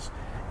whatever it is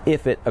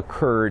if it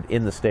occurred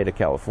in the state of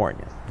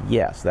California.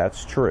 Yes,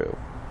 that's true.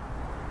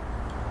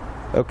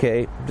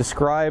 Okay,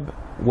 describe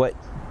what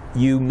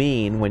you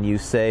mean when you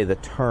say the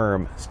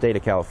term state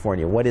of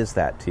California. What is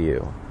that to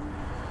you?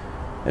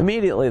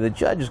 Immediately the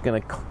judge is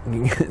going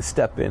to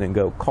step in and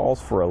go,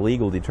 calls for a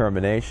legal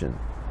determination.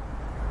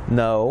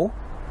 No,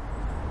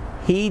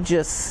 he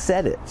just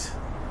said it.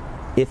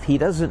 If he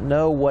doesn't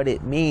know what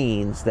it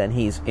means, then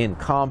he's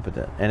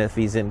incompetent. And if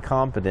he's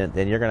incompetent,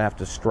 then you're going to have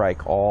to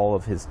strike all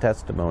of his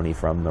testimony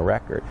from the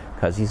record,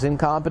 because he's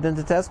incompetent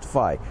to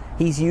testify.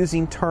 He's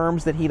using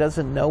terms that he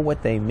doesn't know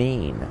what they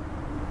mean.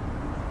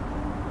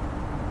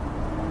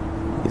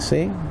 You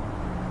see?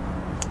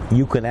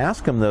 You can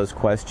ask him those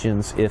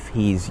questions if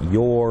he's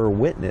your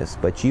witness,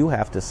 but you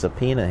have to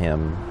subpoena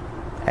him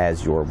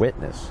as your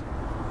witness.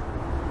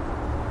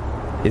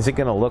 Is it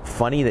going to look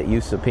funny that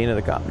you subpoenaed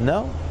a cop?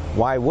 No.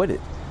 Why would it?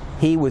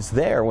 He was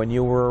there when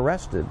you were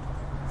arrested.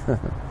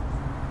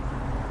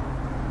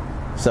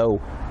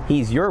 So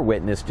he's your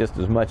witness just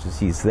as much as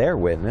he's their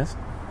witness.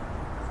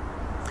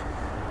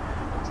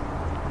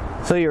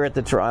 So you're at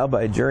the trial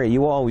by jury.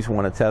 You always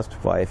want to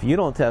testify. If you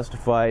don't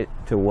testify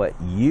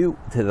to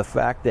the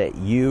fact that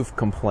you've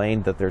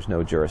complained that there's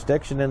no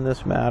jurisdiction in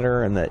this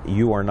matter and that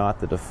you are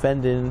not the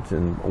defendant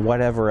and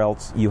whatever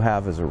else you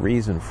have as a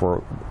reason for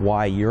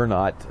why you're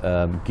not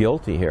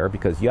guilty here,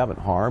 because you haven't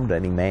harmed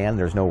any man,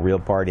 there's no real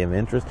party of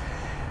interest.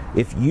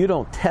 If you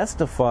don't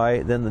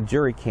testify, then the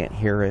jury can't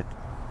hear it,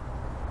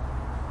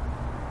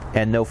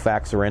 and no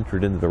facts are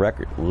entered into the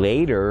record.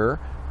 Later,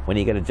 when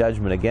you get a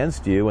judgment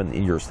against you and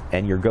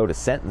you go to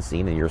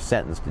sentencing and you're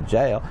sentenced to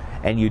jail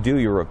and you do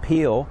your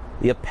appeal,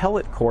 the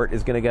appellate court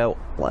is going to go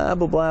blah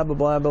blah blah blah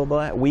blah blah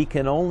blah. We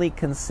can only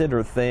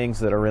consider things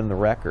that are in the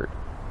record.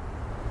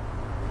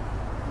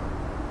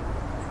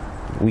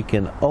 We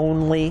can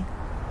only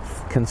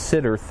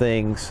consider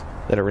things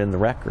that are in the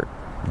record.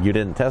 You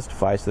didn't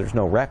testify, so there's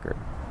no record.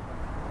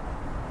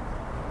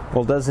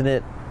 Well, doesn't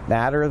it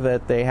matter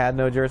that they had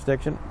no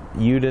jurisdiction?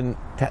 You didn't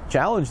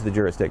challenge the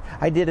jurisdiction.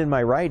 I did in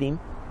my writing,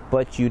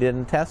 but you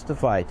didn't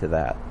testify to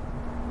that.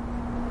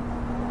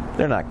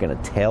 They're not going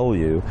to tell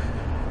you.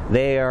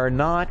 They are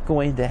not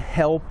going to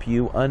help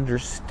you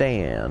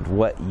understand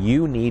what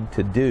you need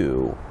to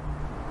do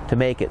to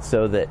make it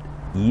so that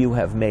you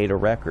have made a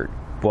record.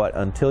 But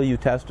until you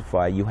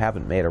testify, you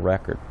haven't made a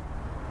record.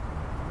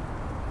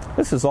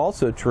 This is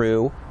also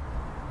true.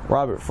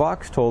 Robert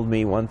Fox told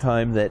me one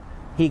time that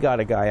he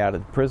got a guy out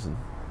of prison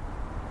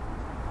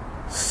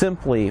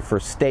simply for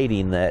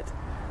stating that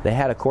they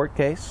had a court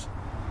case.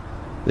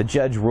 The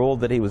judge ruled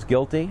that he was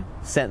guilty,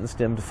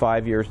 sentenced him to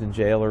 5 years in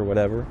jail or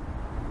whatever.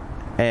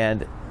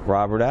 And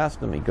Robert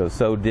asked him, he goes,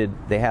 so did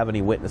they have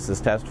any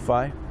witnesses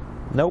testify?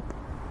 Nope.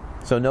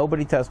 So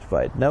nobody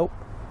testified? Nope.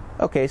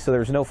 Okay, so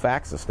there's no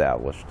facts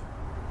established.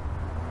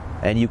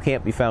 And you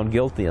can't be found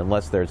guilty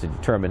unless there's a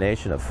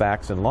determination of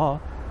facts and law.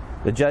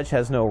 The judge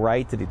has no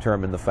right to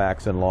determine the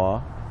facts and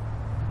law.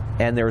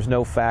 And there's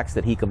no facts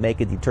that he can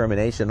make a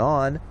determination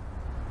on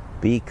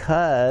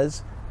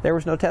because there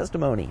was no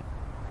testimony.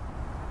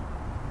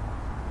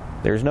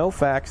 There's no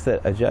facts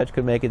that a judge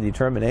could make a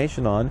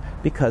determination on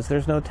because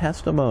there's no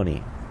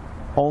testimony.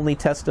 Only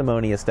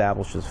testimony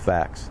establishes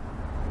facts.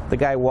 The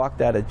guy walked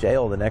out of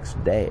jail the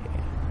next day.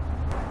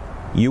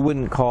 You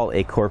wouldn't call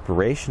a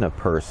corporation a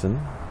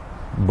person,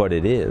 but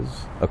it is,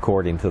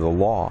 according to the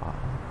law.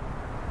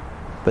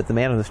 But the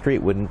man on the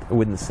street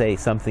wouldn't say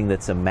something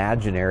that's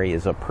imaginary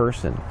is a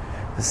person.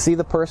 See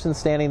the person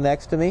standing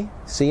next to me?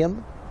 See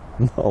him?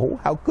 No,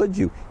 how could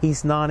you?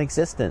 He's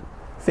non-existent.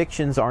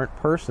 Fictions aren't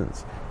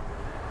persons.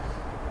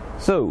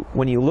 So,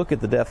 when you look at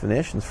the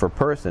definitions for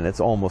person, it's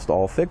almost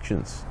all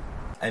fictions.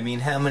 I mean,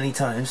 how many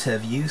times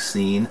have you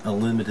seen a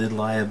limited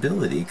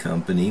liability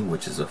company,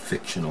 which is a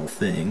fictional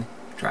thing,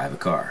 drive a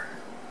car?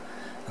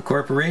 A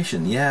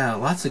corporation, yeah,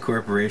 lots of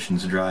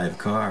corporations drive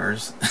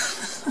cars.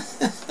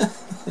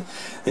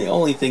 The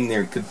only thing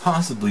there could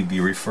possibly be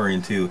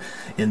referring to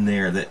in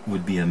there that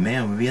would be a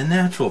man would be a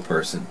natural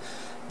person.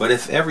 But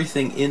if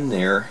everything in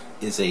there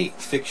is a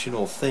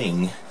fictional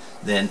thing,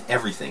 then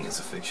everything is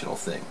a fictional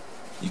thing.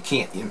 You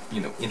can't,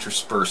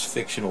 intersperse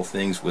fictional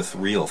things with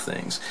real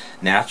things.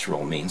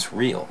 Natural means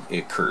real.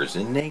 It occurs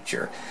in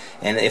nature.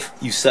 And if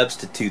you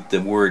substitute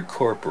the word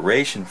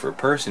corporation for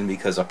person,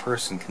 because a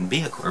person can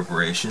be a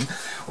corporation,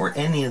 or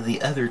any of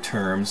the other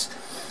terms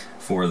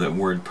for the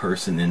word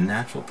person in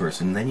natural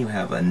person, then you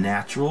have a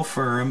natural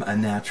firm, a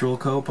natural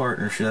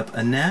co-partnership,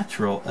 a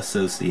natural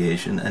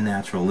association, a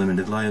natural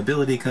limited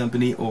liability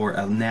company, or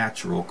a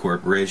natural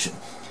corporation.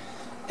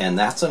 And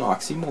that's an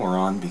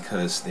oxymoron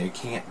because there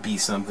can't be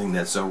something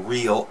that's a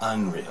real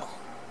unreal.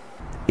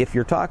 If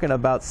you're talking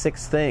about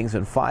 6 things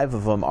and 5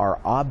 of them are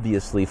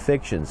obviously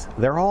fictions,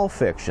 they're all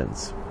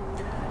fictions.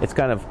 It's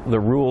kind of the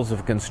rules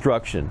of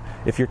construction.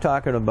 If you're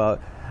talking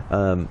about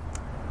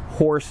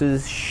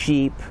horses,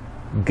 sheep,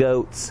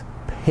 goats,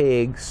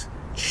 pigs,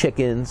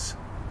 chickens.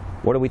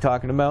 What are we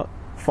talking about?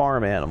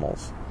 Farm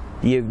animals.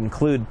 Do you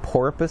include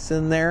porpoise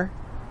in there?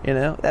 You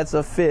know, that's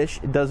a fish.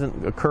 It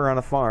doesn't occur on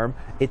a farm.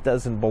 It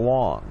doesn't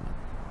belong.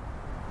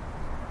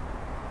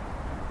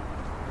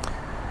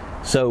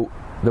 So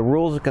the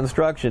rules of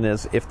construction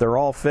is, if they're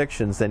all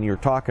fictions, then you're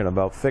talking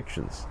about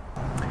fictions.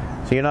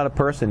 So you're not a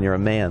person, you're a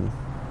man.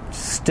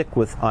 Stick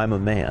with I'm a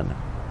man.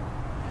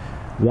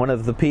 One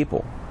of the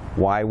people.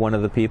 Why one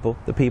of the people?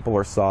 The people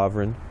are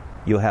sovereign.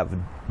 You'll have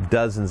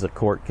dozens of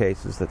court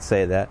cases that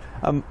say that.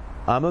 I'm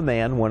a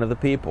man, one of the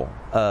people.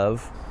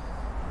 Of,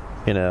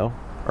 you know,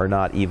 or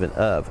not even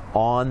of,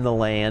 on the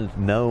land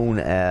known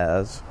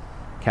as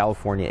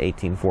California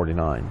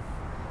 1849.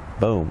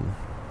 Boom.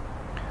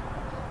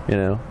 You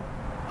know,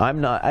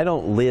 I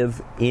don't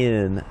live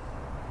in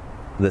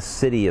the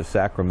city of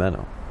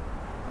Sacramento.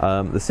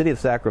 The city of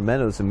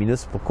Sacramento is a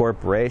municipal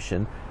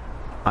corporation.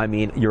 I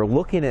mean, you're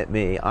looking at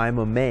me, I'm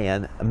a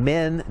man.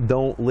 Men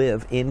don't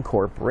live in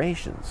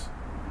corporations.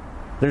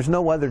 There's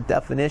no other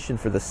definition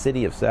for the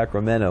city of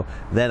Sacramento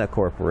than a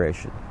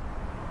corporation.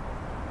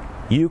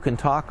 You can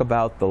talk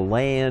about the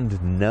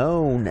land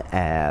known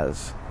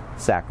as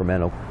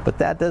Sacramento, but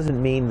that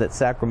doesn't mean that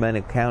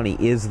Sacramento County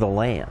is the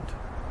land.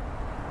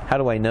 How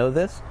do I know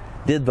this?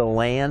 Did the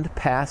land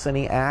pass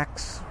any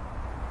acts?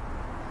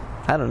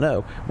 I don't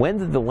know. When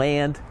did the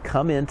land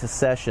come into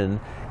session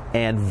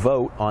and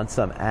vote on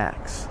some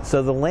acts?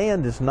 So the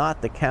land is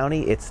not the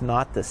county, it's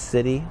not the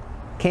city,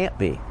 can't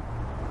be.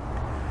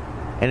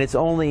 And it's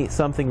only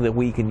something that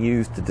we can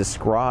use to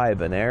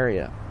describe an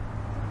area.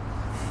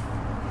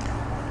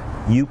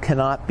 You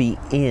cannot be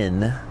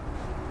in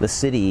the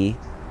city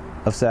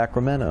of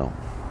Sacramento.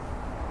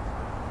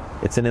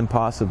 It's an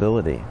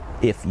impossibility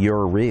if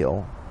you're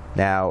real.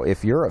 Now,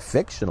 if you're a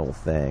fictional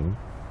thing,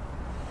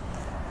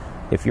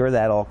 if you're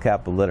that all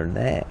capital letter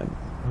name,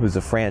 who's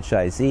a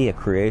franchisee, a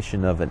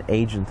creation of an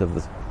agent of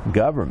the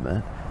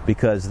government,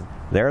 because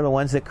they're the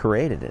ones that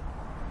created it.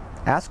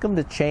 Ask them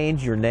to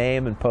change your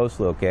name and post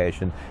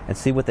location and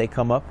see what they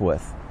come up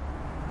with.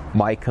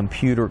 My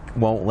computer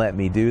won't let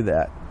me do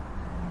that.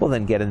 Well,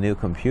 then get a new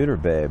computer,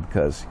 babe,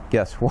 because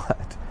guess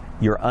what?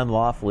 You're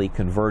unlawfully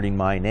converting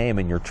my name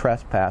and you're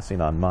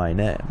trespassing on my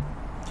name.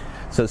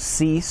 So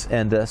cease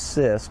and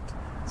desist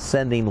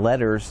sending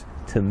letters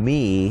to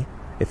me.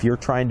 If you're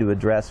trying to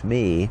address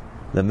me,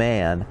 the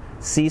man,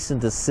 cease and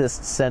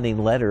desist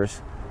sending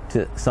letters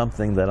to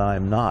something that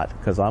I'm not,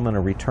 because I'm going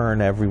to return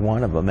every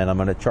one of them, and I'm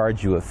going to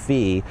charge you a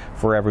fee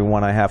for every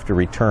one I have to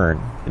return.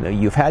 You know,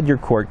 you've had your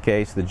court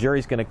case. The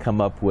jury's going to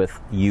come up with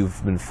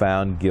you've been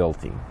found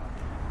guilty.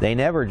 They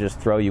never just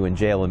throw you in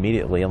jail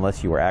immediately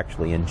unless you were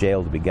actually in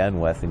jail to begin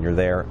with and you're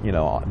there, you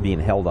know, being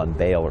held on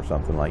bail or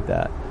something like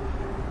that.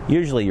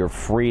 Usually you're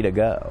free to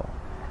go,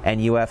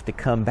 and you have to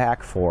come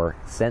back for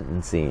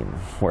sentencing,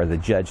 where the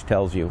judge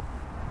tells you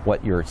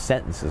what your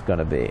sentence is going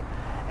to be.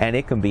 And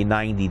it can be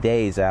 90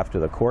 days after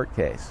the court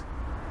case.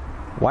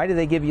 Why do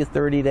they give you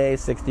 30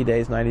 days, 60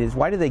 days, 90 days?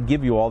 Why do they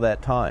give you all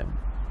that time?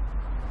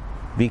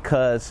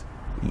 Because,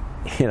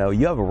 you know,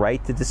 you have a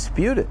right to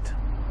dispute it,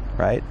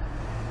 right?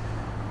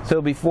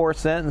 So before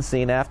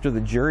sentencing, after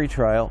the jury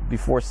trial,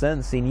 before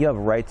sentencing, you have a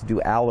right to do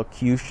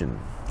allocution.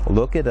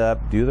 Look it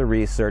up, do the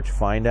research,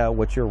 find out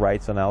what your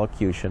rights on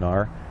allocution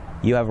are.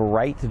 You have a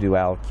right to do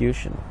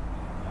allocution.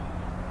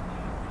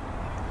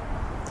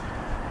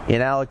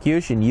 In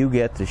allocution, you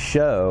get to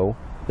show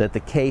that the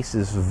case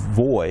is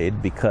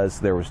void because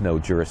there was no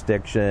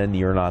jurisdiction,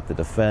 you're not the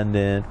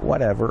defendant,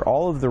 whatever.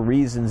 All of the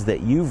reasons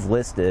that you've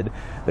listed,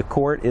 the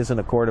court isn't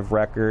a court of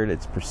record,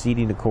 it's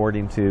proceeding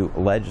according to a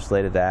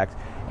legislative act,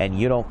 and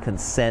you don't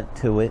consent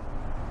to it.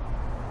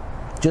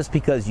 Just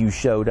because you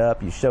showed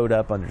up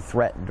under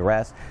threat and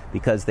duress,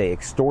 because they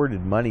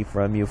extorted money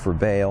from you for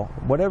bail,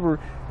 whatever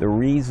the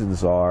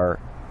reasons are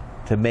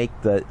to make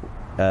the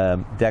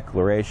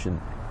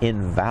declaration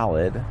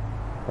invalid,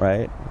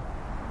 right?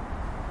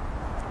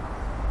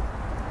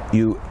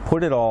 You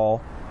put it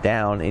all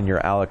down in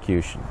your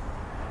allocution.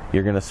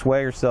 You're going to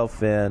swear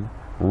yourself in,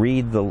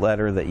 read the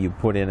letter that you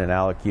put in an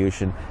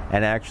allocution,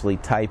 and actually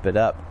type it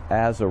up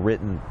as a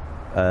written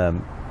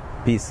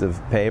piece of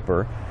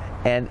paper,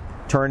 and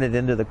turn it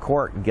into the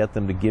court and get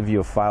them to give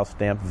you a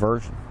file-stamped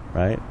version,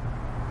 right?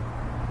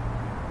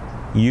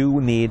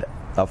 You need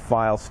a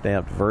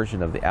file-stamped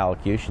version of the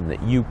allocution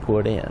that you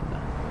put in.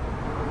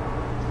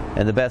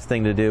 And the best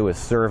thing to do is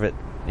serve it,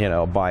 you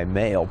know, by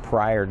mail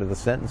prior to the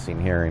sentencing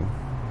hearing.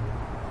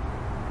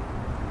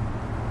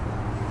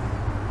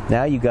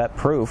 Now you got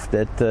proof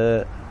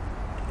that,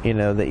 you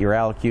know, that your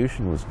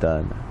allocution was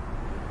done.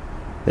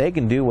 They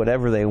can do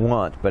whatever they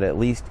want, but at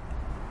least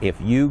if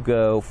you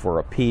go for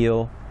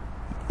appeal,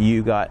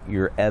 you got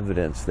your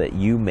evidence that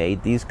you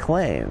made these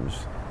claims.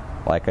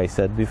 Like I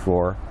said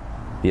before,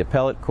 the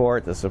appellate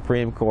court, the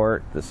Supreme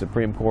Court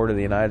of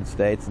the United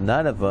States,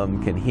 none of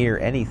them can hear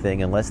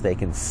anything unless they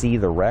can see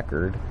the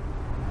record.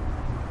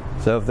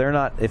 So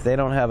if they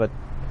don't have a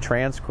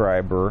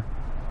transcriber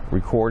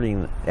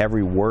recording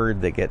every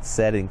word that gets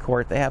said in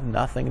court, they have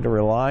nothing to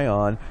rely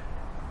on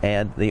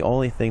and the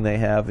only thing they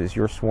have is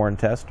your sworn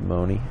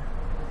testimony.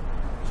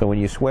 So when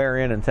you swear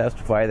in and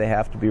testify, they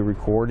have to be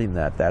recording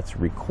that. That's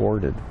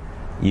recorded.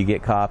 You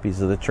get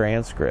copies of the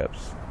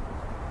transcripts.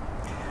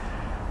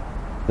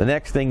 The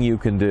next thing you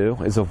can do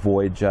is a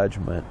void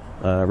judgment.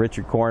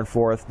 Richard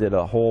Cornforth did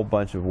a whole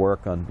bunch of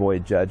work on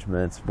void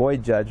judgments.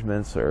 Void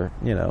judgments are,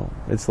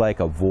 it's like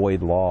a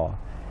void law.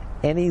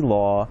 Any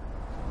law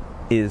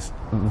is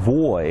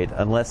void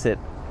unless it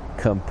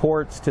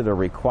comports to the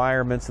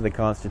requirements of the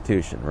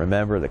Constitution.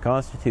 Remember, the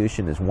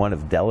Constitution is one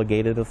of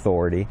delegated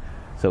authority,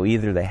 so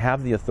either they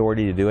have the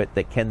authority to do it,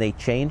 can they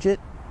change it?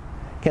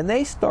 Can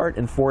they start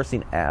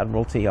enforcing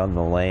admiralty on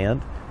the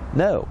land?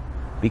 No,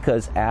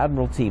 because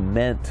admiralty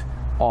meant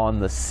on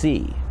the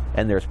sea,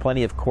 and there's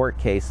plenty of court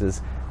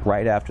cases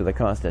right after the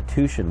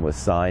Constitution was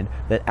signed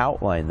that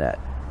outline that.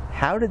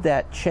 How did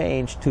that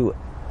change to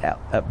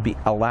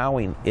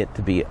allowing it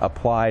to be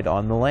applied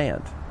on the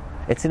land?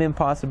 It's an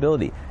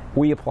impossibility.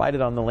 We applied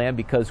it on the land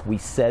because we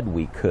said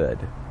we could.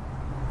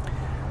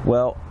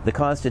 Well, the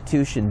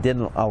Constitution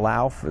didn't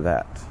allow for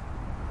that.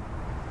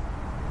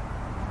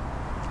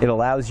 It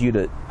allows you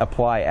to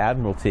apply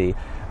admiralty,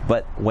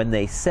 but when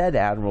they said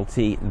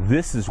admiralty,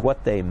 this is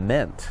what they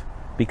meant,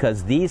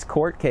 because these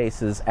court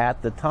cases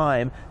at the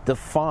time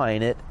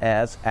define it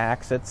as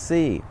acts at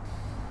sea.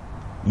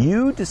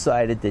 You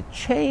decided to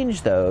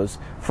change those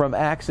from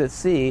acts at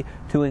sea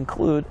to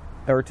include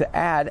or to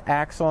add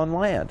acts on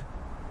land,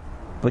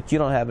 but you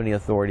don't have any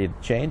authority to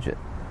change it.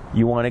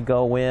 You want to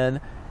go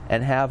in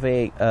and have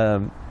a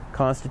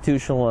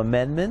constitutional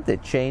amendment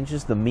that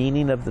changes the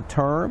meaning of the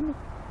term?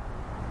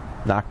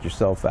 Knock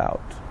yourself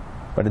out.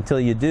 But until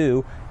you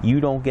do,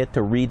 you don't get to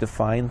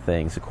redefine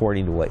things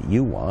according to what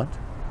you want.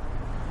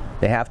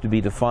 They have to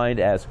be defined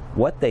as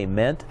what they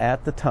meant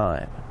at the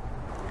time.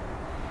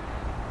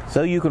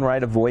 So you can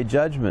write a void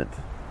judgment.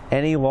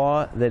 Any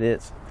law that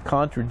is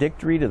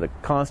contradictory to the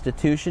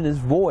Constitution is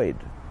void.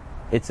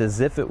 It's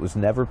as if it was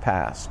never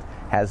passed,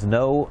 has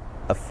no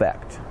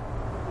effect.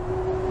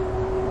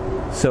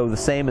 So the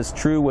same is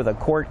true with a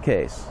court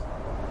case.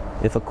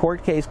 If a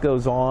court case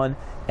goes on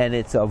and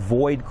it's a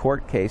void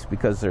court case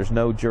because there's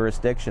no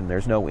jurisdiction,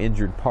 there's no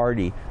injured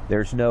party,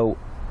 there's no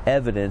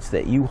evidence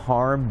that you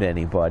harmed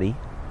anybody,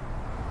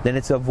 then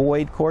it's a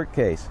void court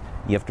case.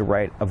 You have to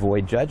write a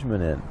void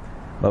judgment in.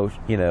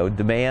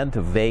 Demand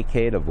to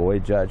vacate a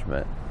void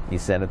judgment. You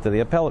send it to the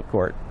appellate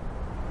court.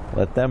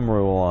 Let them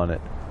rule on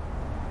it.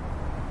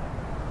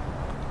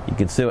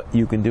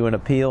 You can do an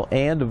appeal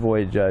and a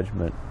void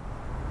judgment.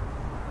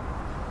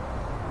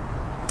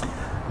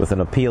 With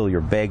an appeal,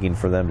 you're begging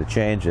for them to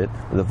change it.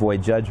 With a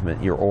void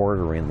judgment, you're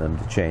ordering them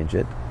to change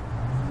it.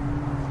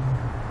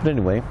 But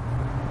anyway,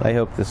 I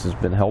hope this has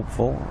been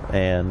helpful,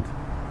 and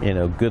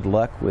good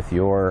luck with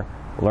your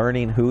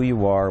learning who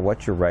you are,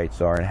 what your rights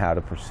are, and how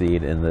to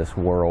proceed in this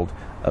world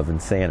of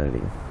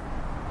insanity.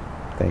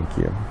 Thank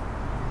you.